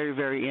be very,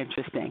 very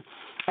interesting.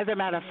 As a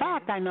matter of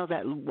fact, I know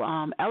that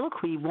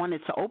Eloquy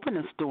wanted to open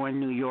a store in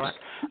New York,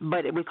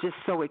 but it was just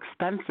so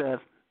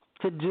expensive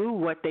to do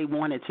what they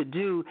wanted to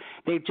do.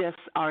 They just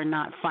are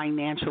not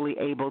financially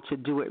able to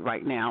do it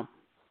right now.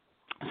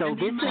 So and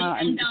this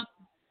end up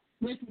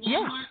with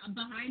Walmart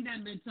behind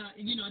them. It's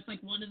it's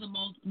like one of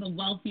the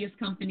wealthiest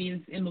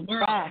companies in the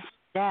world.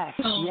 Yes.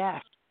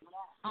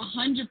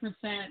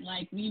 100%.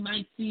 Like we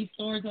might see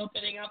stores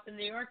opening up in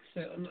New York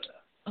soon.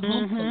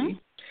 Hopefully,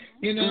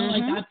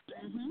 like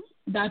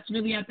that's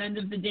really at the end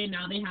of the day.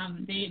 Now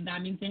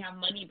that means they have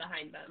money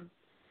behind them.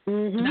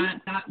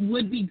 That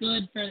would be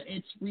good for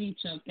its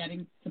reach of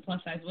getting to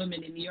plus size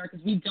women in New York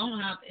because we don't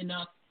have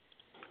enough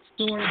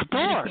stores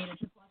dedicated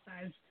to plus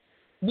size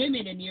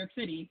women in New York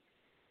City.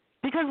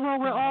 Because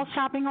we're all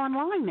shopping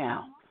online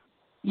now.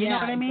 You know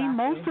what I mean?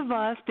 Exactly. Most of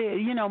us,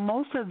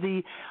 most of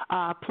the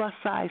plus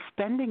size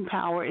spending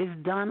power is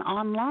done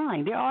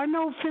online. There are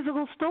no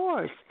physical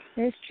stores.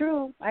 It's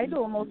true. I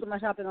do most of my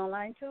shopping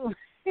online too.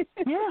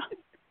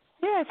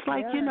 Yeah, it's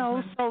like,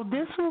 so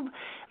this will,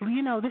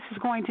 this is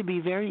going to be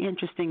very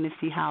interesting to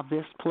see how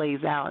this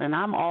plays out. And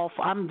I'm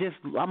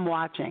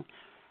watching.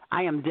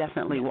 I am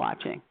definitely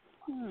watching.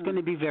 It's going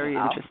to be very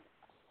interesting.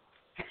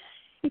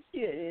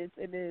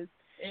 It is.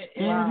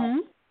 Wow.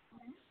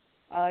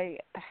 I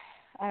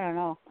don't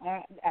know.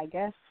 I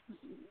guess,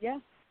 yeah.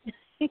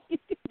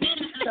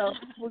 So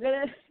we're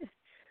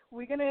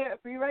gonna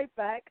be right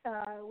back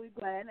with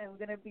Gwen, and we're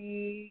gonna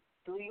be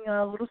doing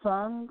a little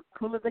song,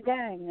 "Cool as the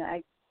Gang."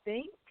 I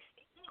think.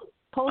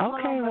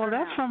 Okay, well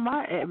that's from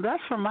my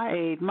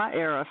age, my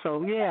era.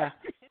 So yeah,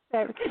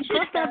 press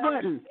that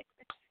button.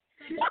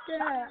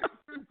 Yeah.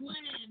 For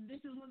Gwen, this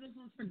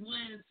one's for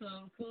Gwen.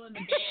 So Cool in the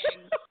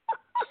Gang.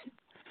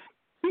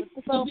 What's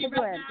the song for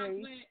Gwen,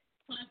 please? With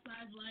Plus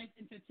Size Life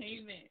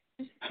Entertainment.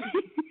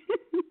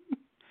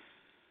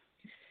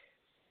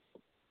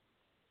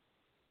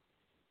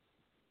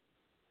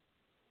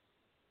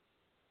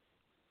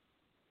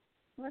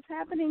 What's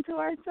happening to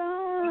our song?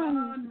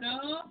 Oh,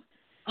 no.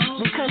 Oh,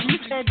 because you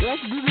said,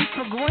 let's do this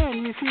for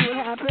Gwen. You see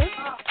what happened?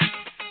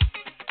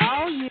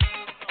 Oh, yeah.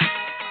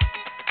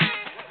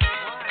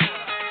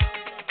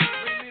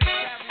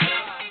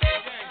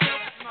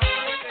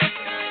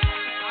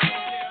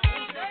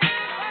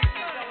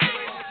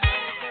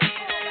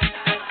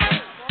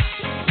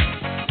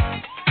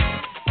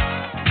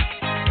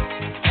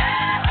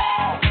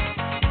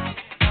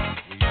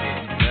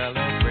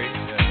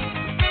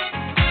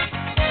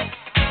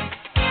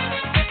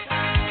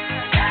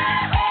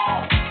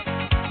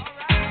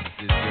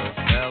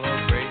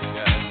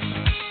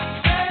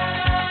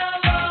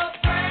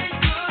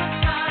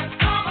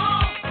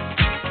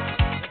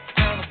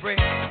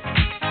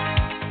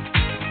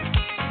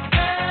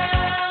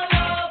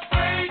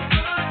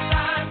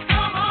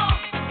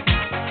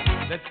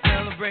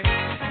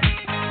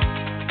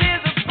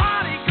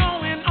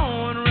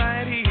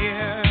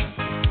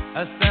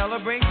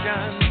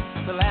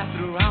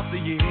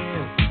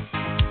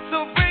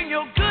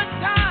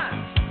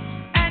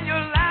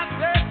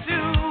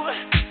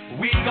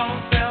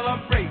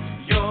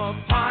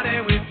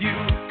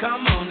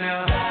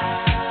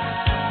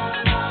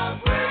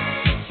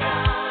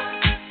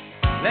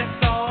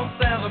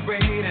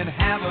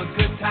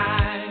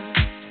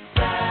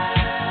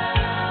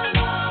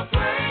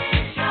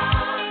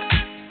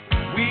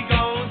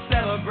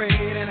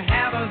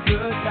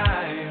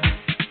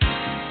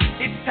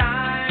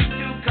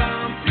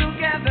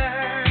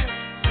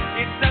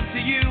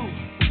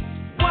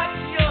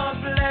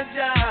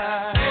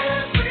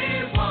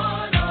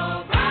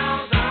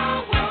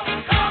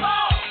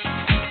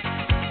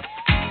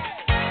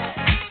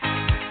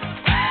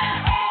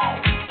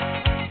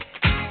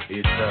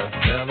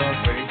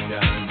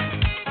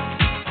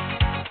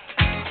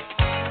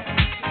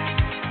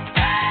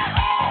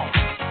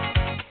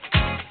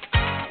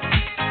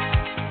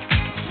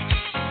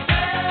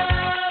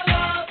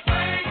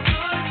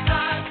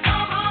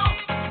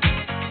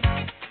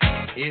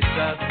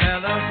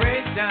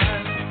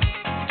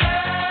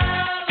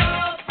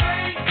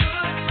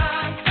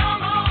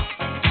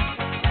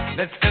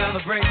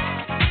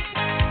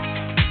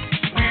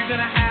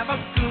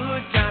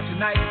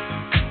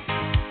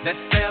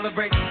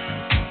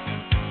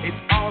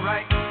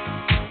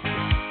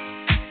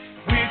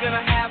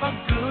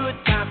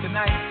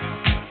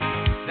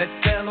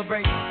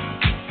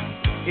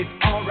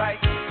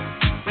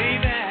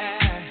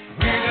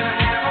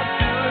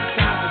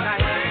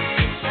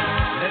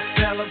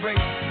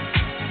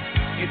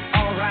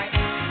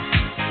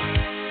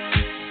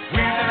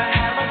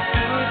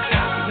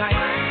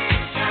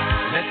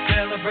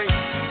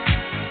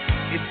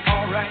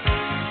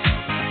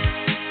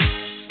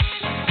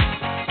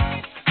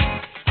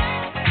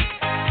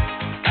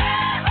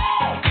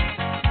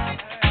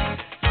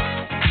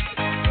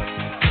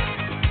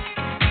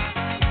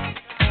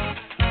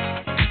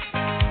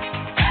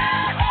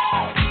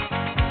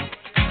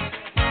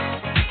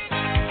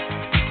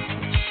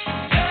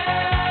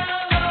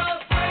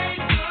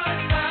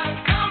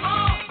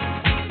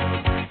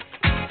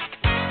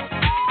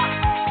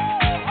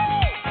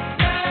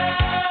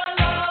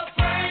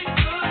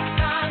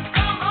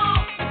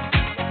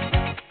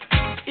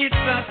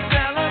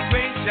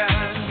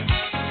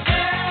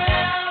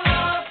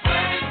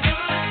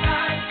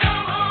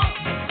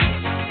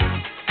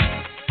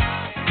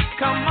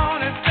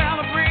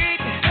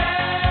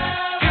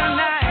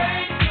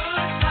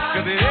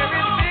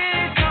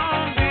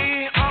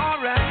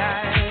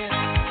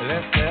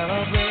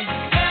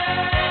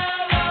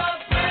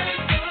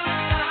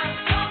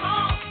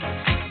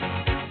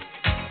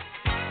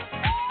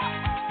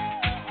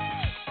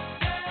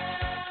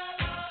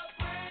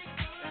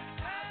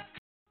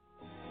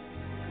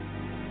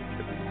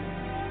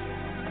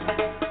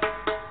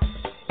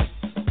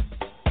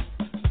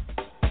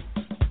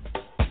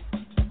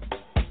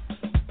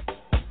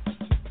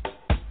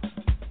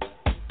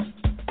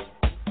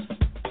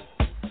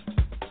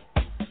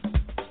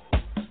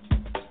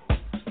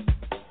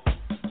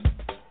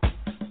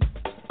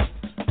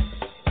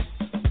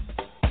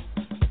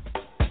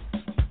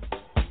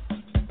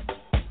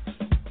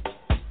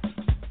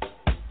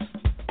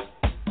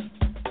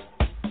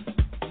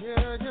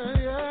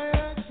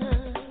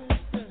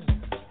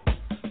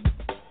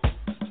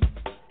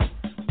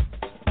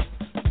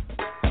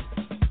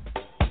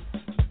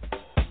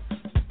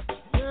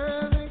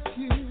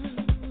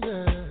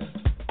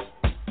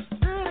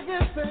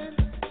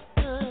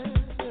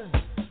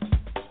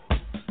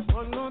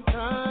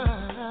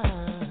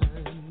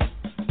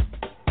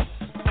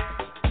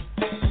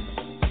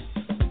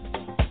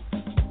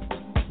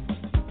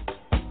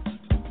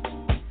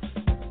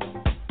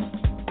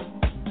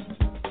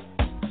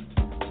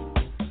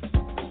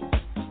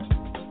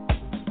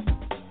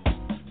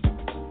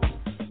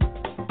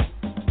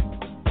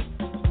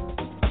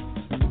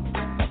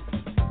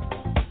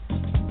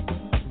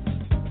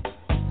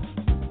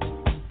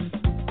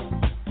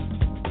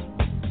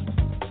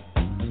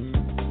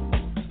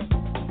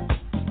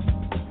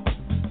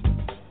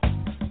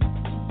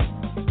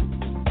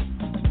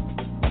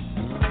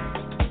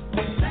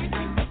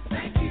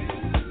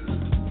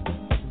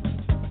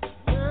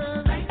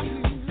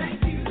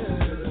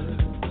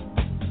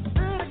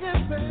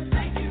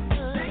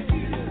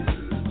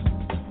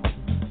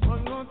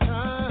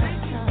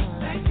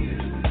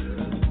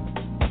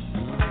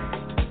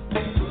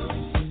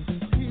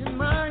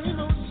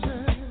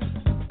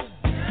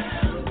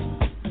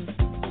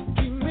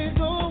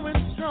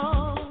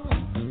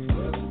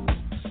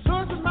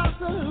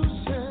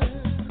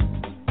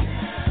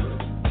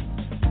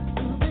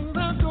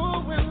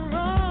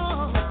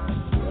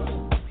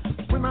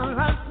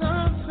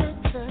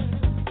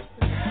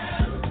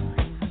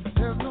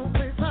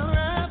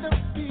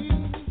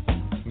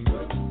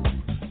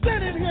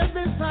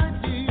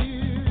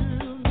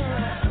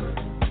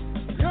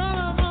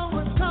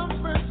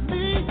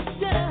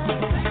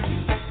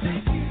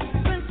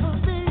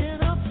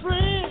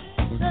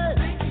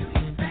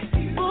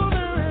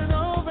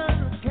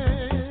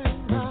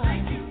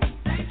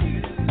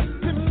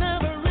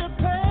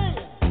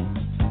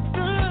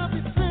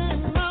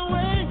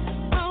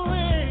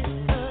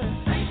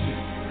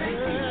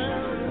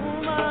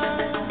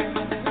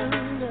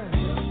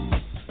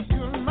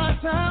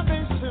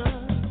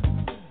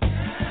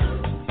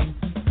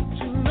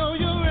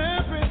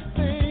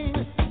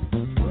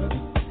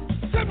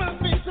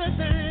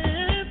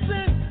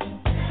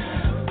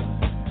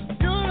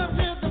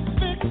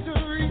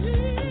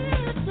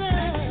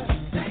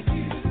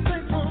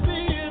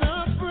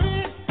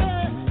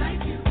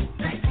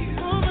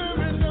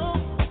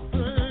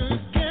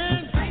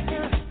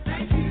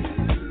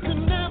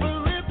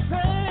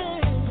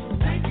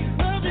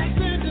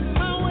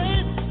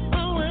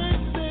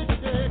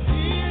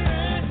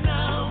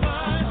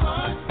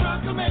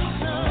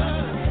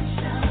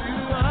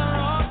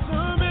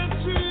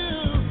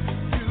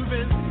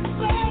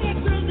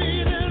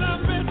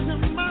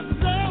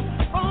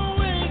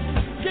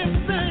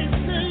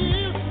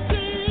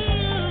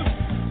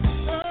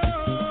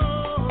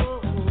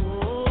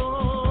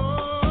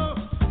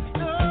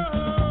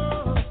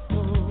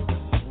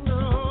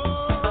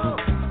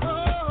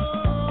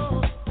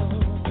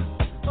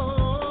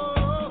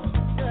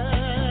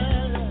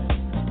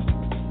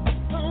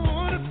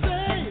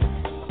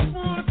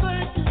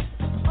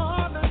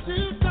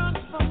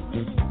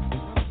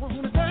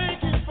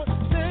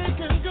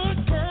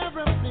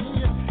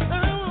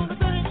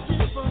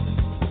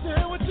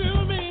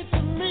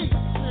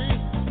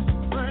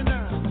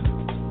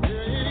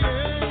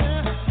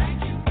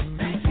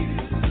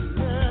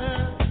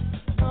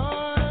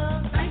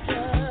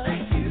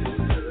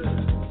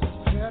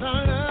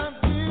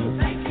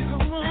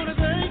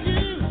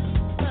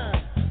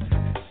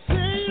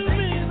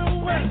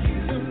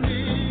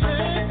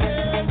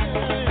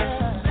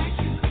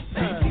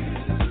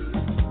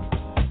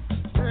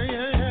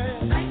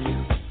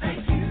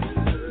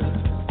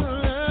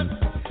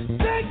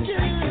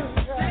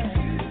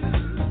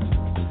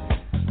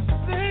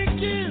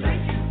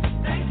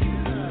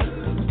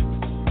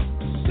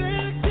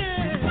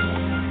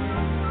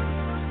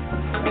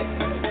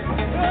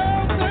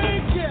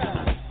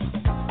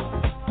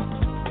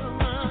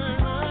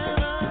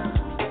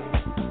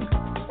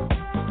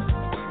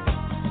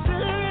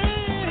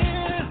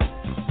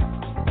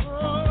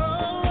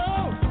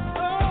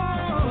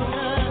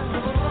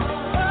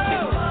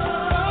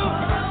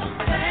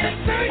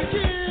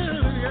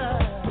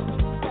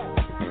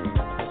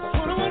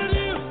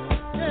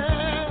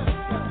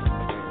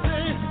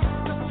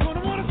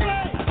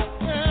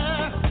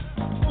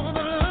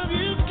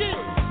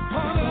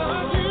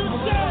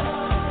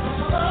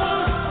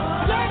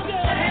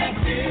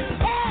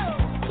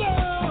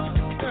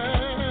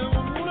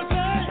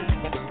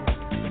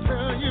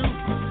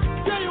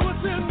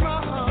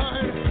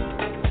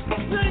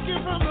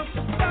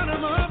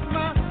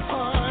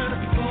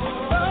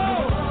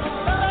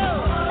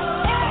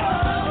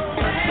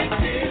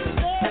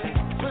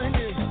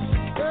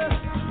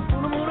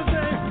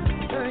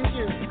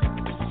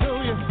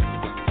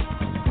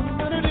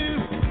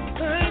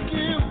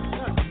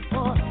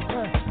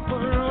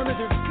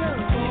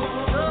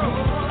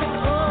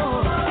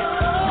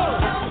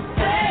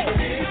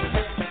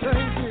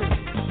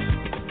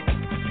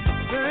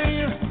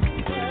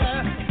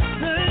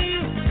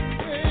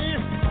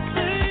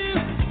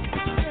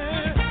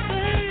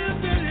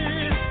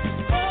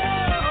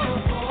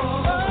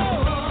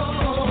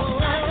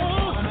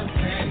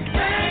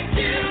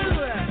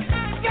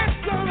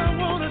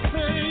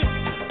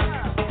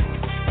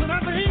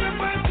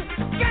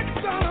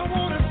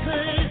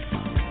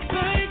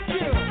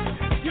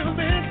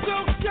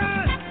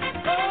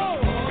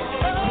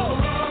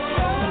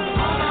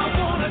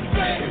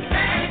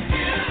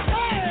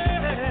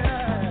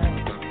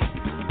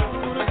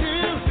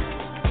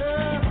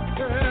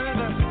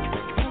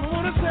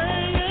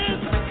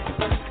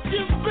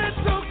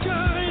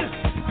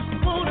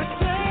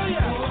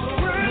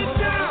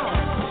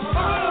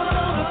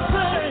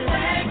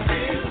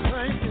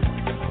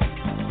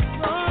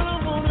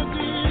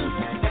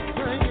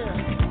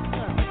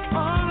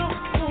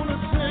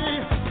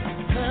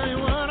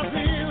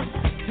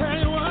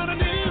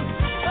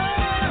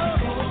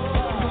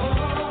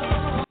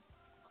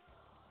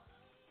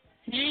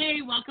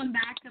 welcome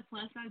back to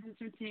Plus Size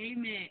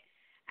Entertainment.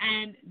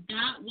 And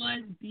that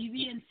was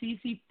BB and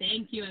Cece,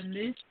 thank you. And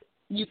this,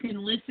 you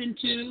can listen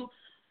to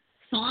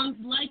songs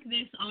like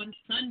this on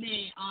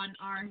Sunday on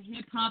our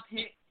hip-hop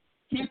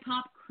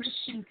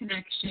Christian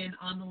connection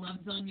on the Love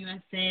Zone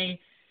USA.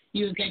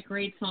 You get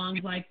great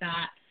songs like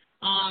that.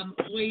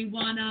 We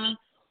want to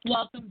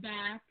welcome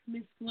back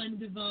Miss Gwen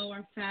Devoe,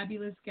 our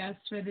fabulous guest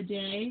for the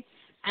day.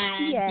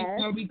 And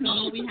before we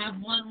go, we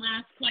have one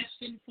last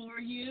question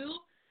for you,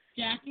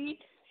 Jackie.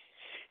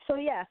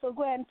 So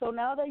Gwen, so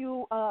now that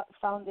you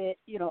founded,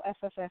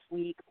 FFF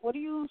Week, what do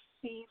you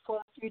see for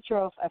the future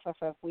of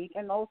FFF Week?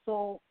 And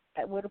also,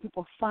 where do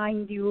people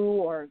find you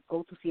or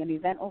go to see an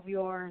event of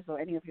yours or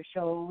any of your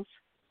shows?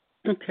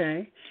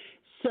 Okay.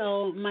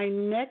 So my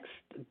next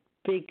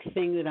big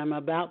thing that I'm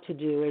about to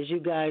do, as you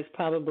guys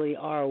probably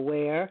are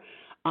aware,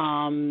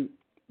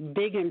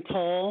 big and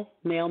tall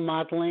male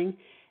modeling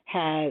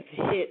has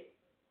hit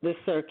the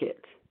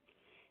circuit.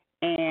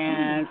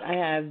 And I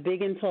have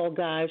big and tall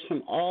guys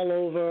from all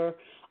over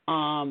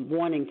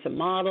wanting to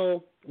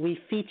model. We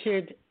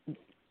featured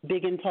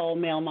big and tall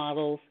male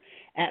models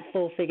at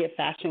Full Figure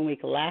Fashion Week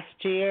last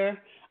year.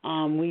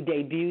 We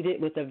debuted it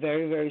with a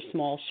very, very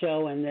small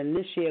show, and then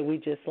this year we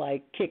just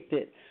kicked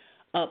it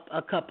up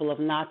a couple of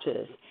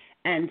notches.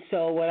 And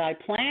so what I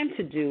plan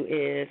to do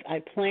is I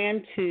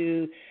plan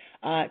to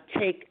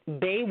take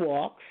Bay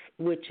Walks,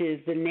 which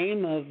is the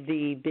name of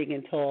the Big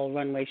and Tall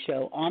runway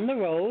show, on the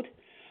road.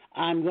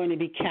 I'm going to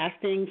be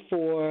casting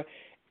for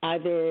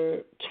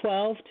either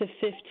 12 to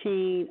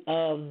 15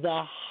 of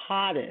the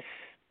hottest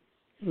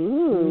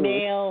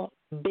male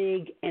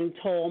big and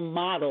tall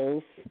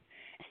models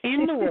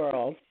in the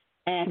world,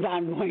 and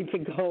I'm going to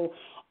go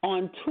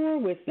on tour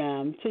with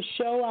them to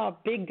show our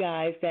big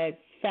guys that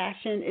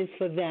fashion is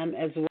for them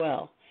as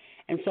well.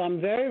 And so I'm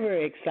very,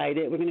 very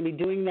excited. We're going to be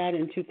doing that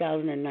in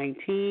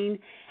 2019.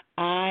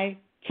 I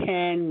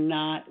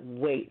cannot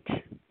wait.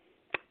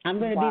 I'm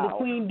going to be the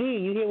queen bee.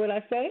 You hear what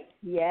I say?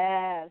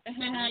 Yes.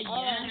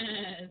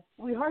 Yes.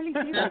 We hardly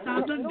see that.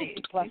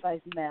 Plus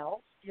size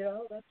males.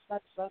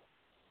 That's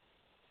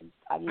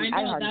I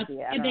know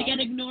they get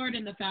ignored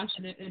in the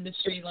fashion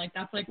industry.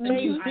 That's the they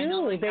new. Do. I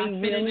know, they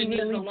really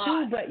do.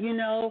 But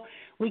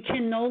we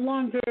can no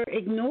longer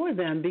ignore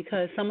them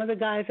because some of the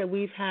guys that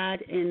we've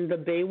had in the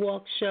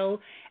Baywalk show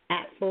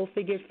at Full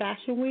Figure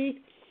Fashion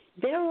Week,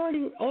 they're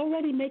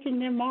already making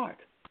their mark.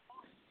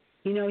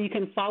 You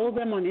can follow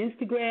them on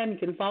Instagram. You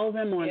can follow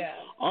them on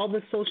all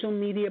the social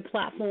media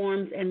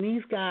platforms. And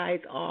these guys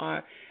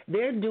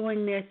they're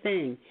doing their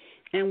thing.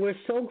 And we're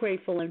so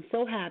grateful and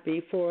so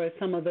happy for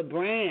some of the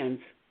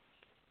brands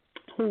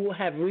who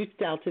have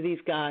reached out to these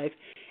guys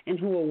and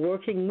who are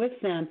working with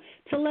them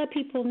to let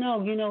people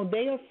know,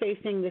 they are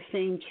facing the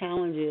same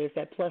challenges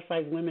that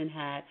plus-size women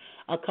had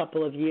a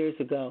couple of years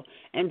ago.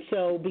 And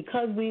so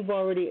because we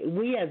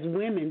as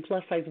women,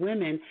 plus-size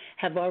women,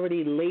 have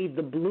already laid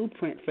the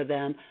blueprint for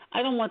them,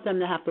 I don't want them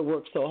to have to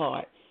work so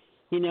hard.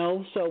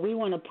 So we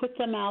want to put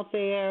them out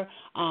there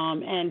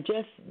and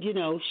just,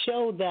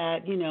 show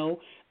that,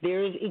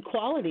 there's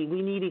equality.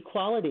 We need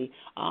equality.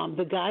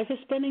 The guys are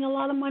spending a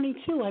lot of money,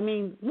 too. I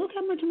mean, look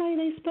how much money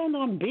they spend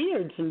on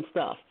beards and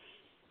stuff.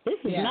 This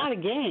is not a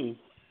game.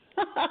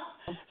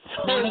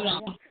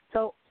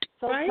 So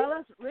tell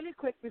us really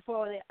quick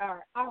before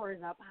our hour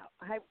is up,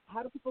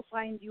 how do people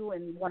find you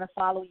and want to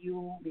follow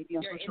you, maybe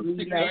on social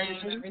media?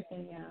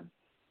 Everything,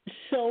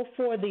 So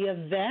for the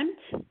event,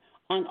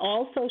 on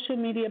all social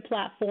media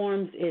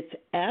platforms, it's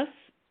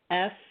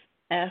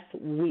FFF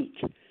Week.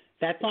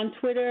 That's on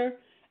Twitter,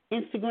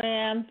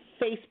 Instagram,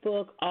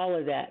 Facebook, all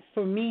of that.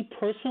 For me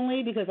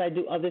personally, because I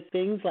do other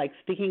things like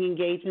speaking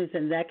engagements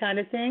and that kind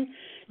of thing,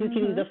 you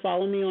can either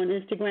follow me on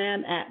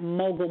Instagram at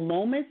Mogul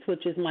Moments,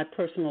 which is my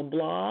personal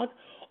blog,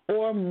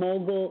 or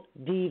Mogul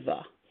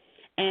Diva.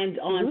 And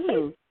on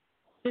Facebook,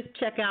 just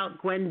check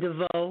out Gwen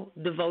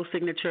Devoe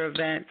Signature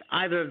Events.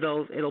 Either of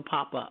those, it'll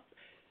pop up.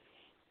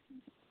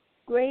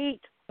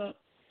 Great.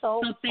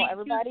 So thank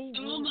everybody,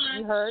 you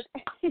you heard.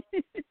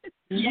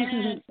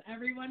 Yes,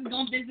 everyone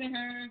go visit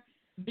her.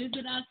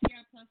 Visit us here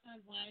at Plus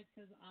Size Life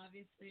because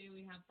obviously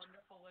we have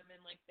wonderful women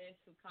like this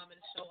who come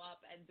and show up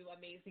and do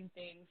amazing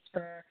things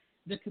for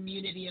the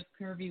community of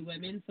curvy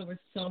women. So we're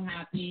so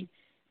happy,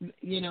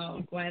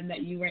 Gwen,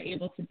 that you were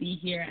able to be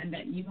here and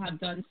that you have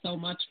done so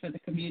much for the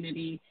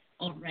community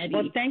already.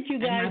 Well, thank you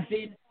guys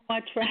so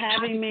much for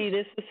having me.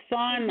 This was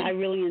fun. I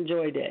really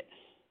enjoyed it.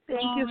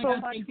 Thank you so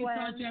much, Thank you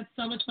so much. I had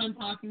so much fun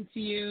talking to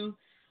you.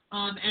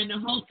 And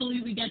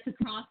hopefully we get to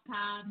cross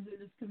paths in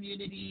this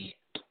community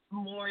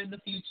more in the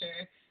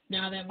future.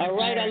 Now that we're all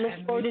right, I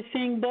look forward to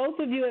seeing both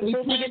of you at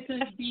Full Figure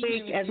next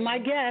week as my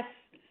guest.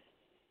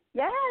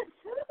 Yes.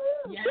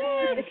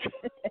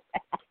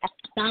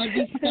 That would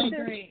be so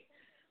great.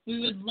 We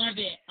would love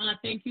it.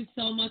 Thank you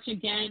so much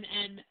again.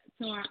 And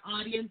to our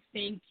audience,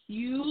 thank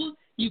you.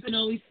 You can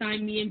always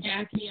find me and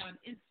Jackie on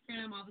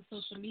Instagram, all the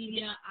social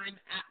media. I'm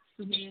at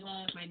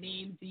Suhaila, my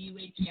name,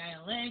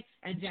 Duhaila,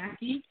 and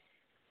Jackie.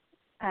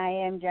 I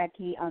am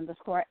Jackie_A on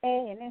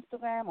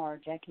Instagram or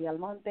Jackie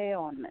Almonte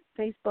on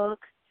Facebook.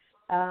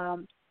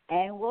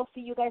 And we'll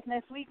see you guys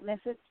next week.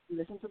 Listen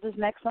to this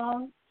next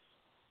song.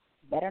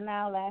 Better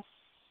Now, Less.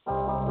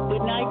 Good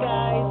night,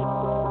 guys.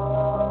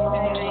 Good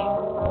night.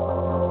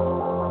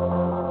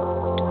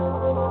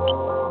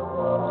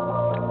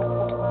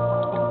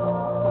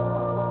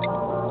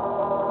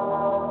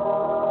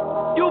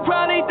 You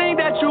probably think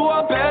that you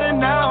are better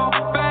now,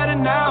 better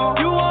now.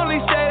 You only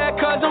say that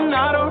 'cause I'm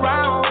not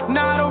around,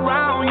 not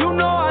around. You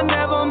know I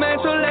never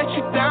meant to let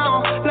you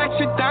down, let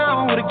you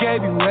down. Would've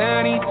gave you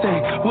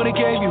anything, would've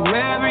gave you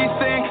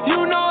everything.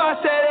 You know I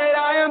said that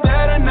I am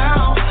better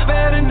now,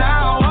 better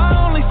now.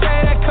 I only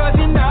say that 'cause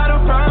you're not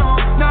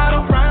around, not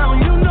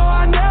around. You know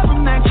I never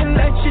meant to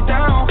let you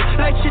down,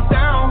 let you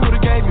down.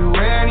 Would've gave you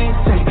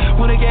anything,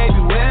 would've gave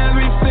you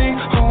everything.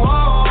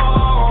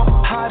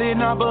 Oh, I did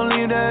not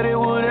believe that it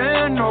would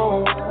end,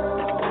 no.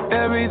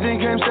 Everything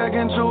came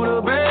second to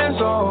the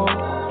benzo.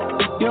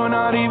 You're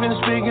not even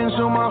speaking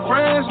to my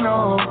friends,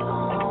 no.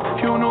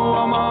 You knew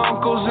all my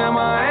uncles and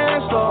my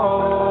aunts,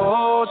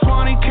 though.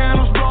 20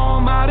 candles, blow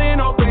 'em out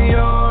and open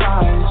your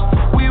eyes.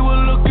 We were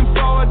looking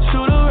forward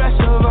to the rest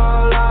of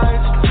our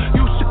lives.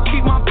 Used to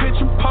keep my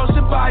picture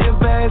posted by your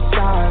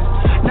bedside.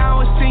 Now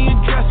I see you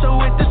dresser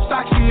with the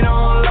socks you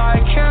don't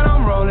like. And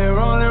I'm rolling,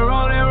 rolling,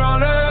 rolling,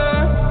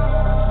 rolling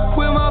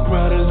with my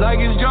brothers like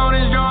it's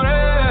Jonas,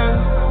 Jonas.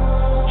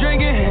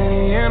 Drinking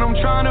Henny and I'm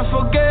trying to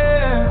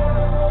forget,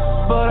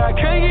 but I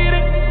can't get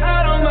it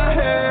out of my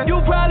head. You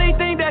probably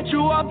think that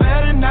you are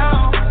better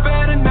now,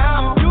 better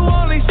now. You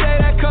only say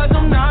that 'cause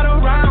I'm not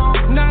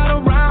around, not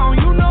around.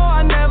 You know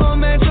I never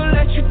meant to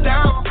let you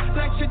down,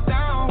 let you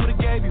down. Would've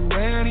gave you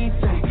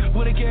anything,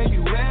 would've gave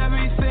you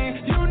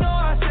everything. You know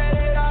I said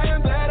that I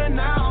am better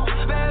now,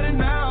 better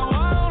now.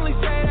 I only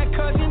say that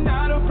 'cause you're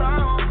not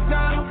around,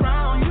 not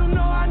around. You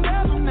know I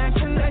never meant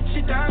to let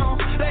you down,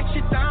 let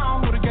you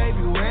down. Would've gave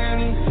you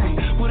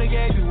anything, would've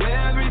gave you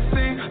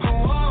everything.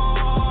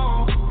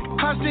 Oh,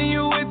 I seen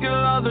you with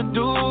your other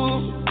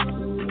dude.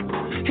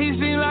 He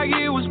seemed like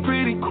it was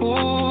pretty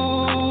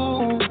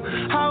cool.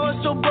 I was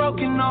so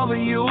broken over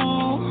you.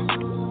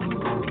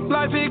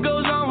 Life it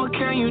goes on, what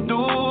can you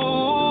do?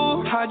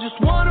 I just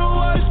wonder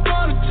what it's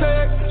gonna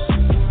take.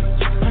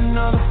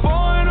 Another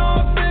foreign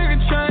or a bigger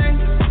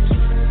change.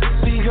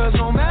 Because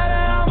no matter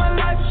how my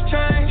life has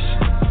changed,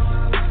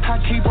 I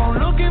keep on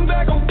looking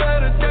back on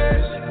better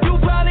days. You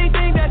probably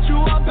think that you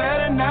are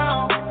better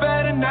now,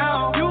 better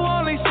now. You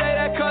only say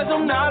that 'cause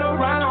I'm not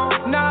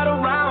around, not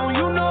around.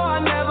 You know I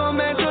never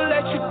meant to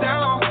let you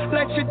down,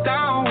 let you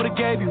down. Would've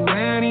gave you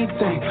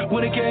anything,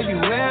 would've gave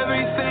you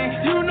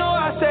everything. You know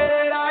I said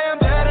that I am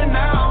better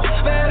now,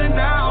 better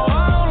now.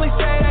 I only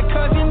say that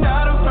 'cause you're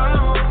not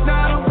around,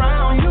 not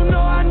around. You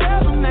know I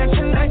never meant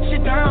to let you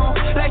down,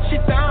 let you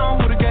down.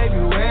 Would've gave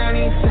you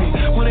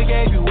anything, would've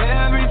gave you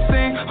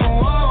everything.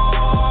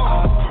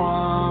 Oh, I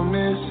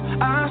promise,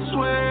 I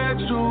swear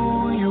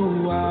to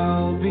you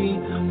I'll be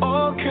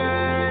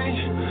okay.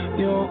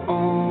 You're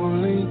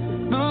only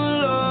the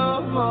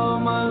love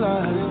of my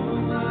life.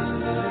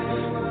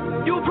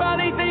 You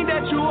probably think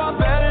that you are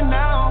better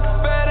now,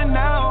 better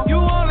now. You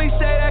only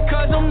say that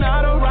 'cause I'm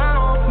not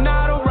around,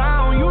 not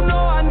around. You know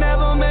I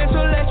never meant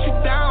to let you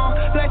down,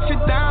 let you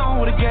down.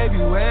 Would've gave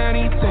you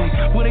anything,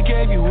 would've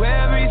gave you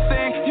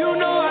everything. You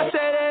know I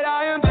said that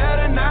I am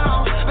better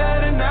now,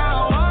 better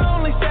now. I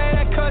only say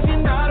that 'cause you're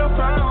not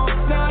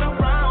around, not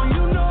around.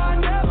 You know I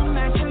never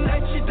meant to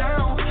let you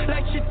down,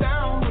 let you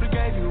down. Would've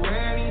gave you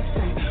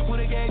anything,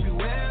 would've gave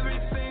you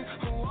everything.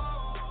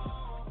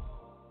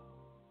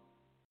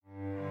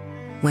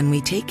 When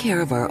we take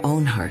care of our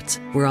own hearts,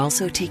 we're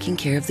also taking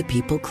care of the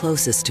people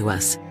closest to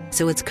us.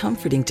 So it's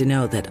comforting to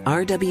know that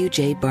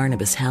RWJ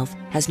Barnabas Health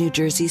has New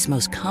Jersey's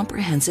most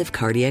comprehensive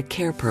cardiac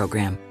care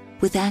program,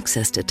 with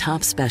access to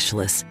top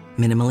specialists,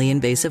 minimally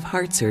invasive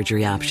heart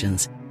surgery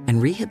options,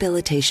 and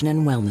rehabilitation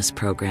and wellness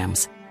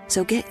programs.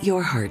 So get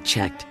your heart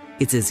checked.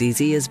 It's as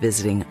easy as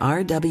visiting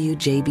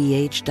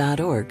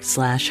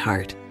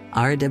rwjbh.org/heart.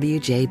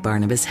 RWJ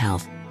Barnabas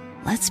Health.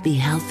 Let's be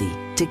healthy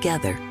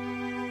together.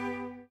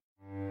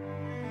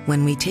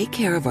 When we take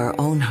care of our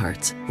own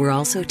hearts, we're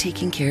also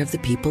taking care of the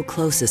people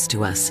closest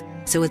to us.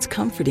 So it's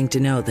comforting to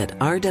know that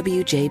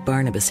RWJ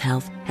Barnabas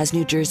Health has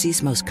New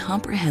Jersey's most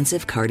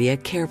comprehensive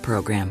cardiac care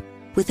program,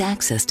 with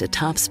access to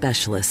top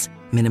specialists,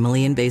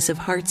 minimally invasive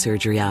heart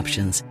surgery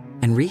options,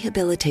 and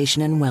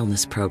rehabilitation and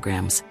wellness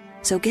programs.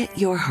 So get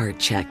your heart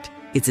checked.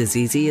 It's as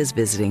easy as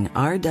visiting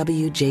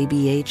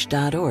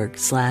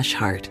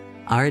rwjbh.org/heart.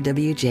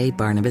 RWJ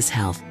Barnabas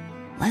Health.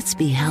 Let's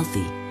be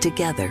healthy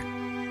together.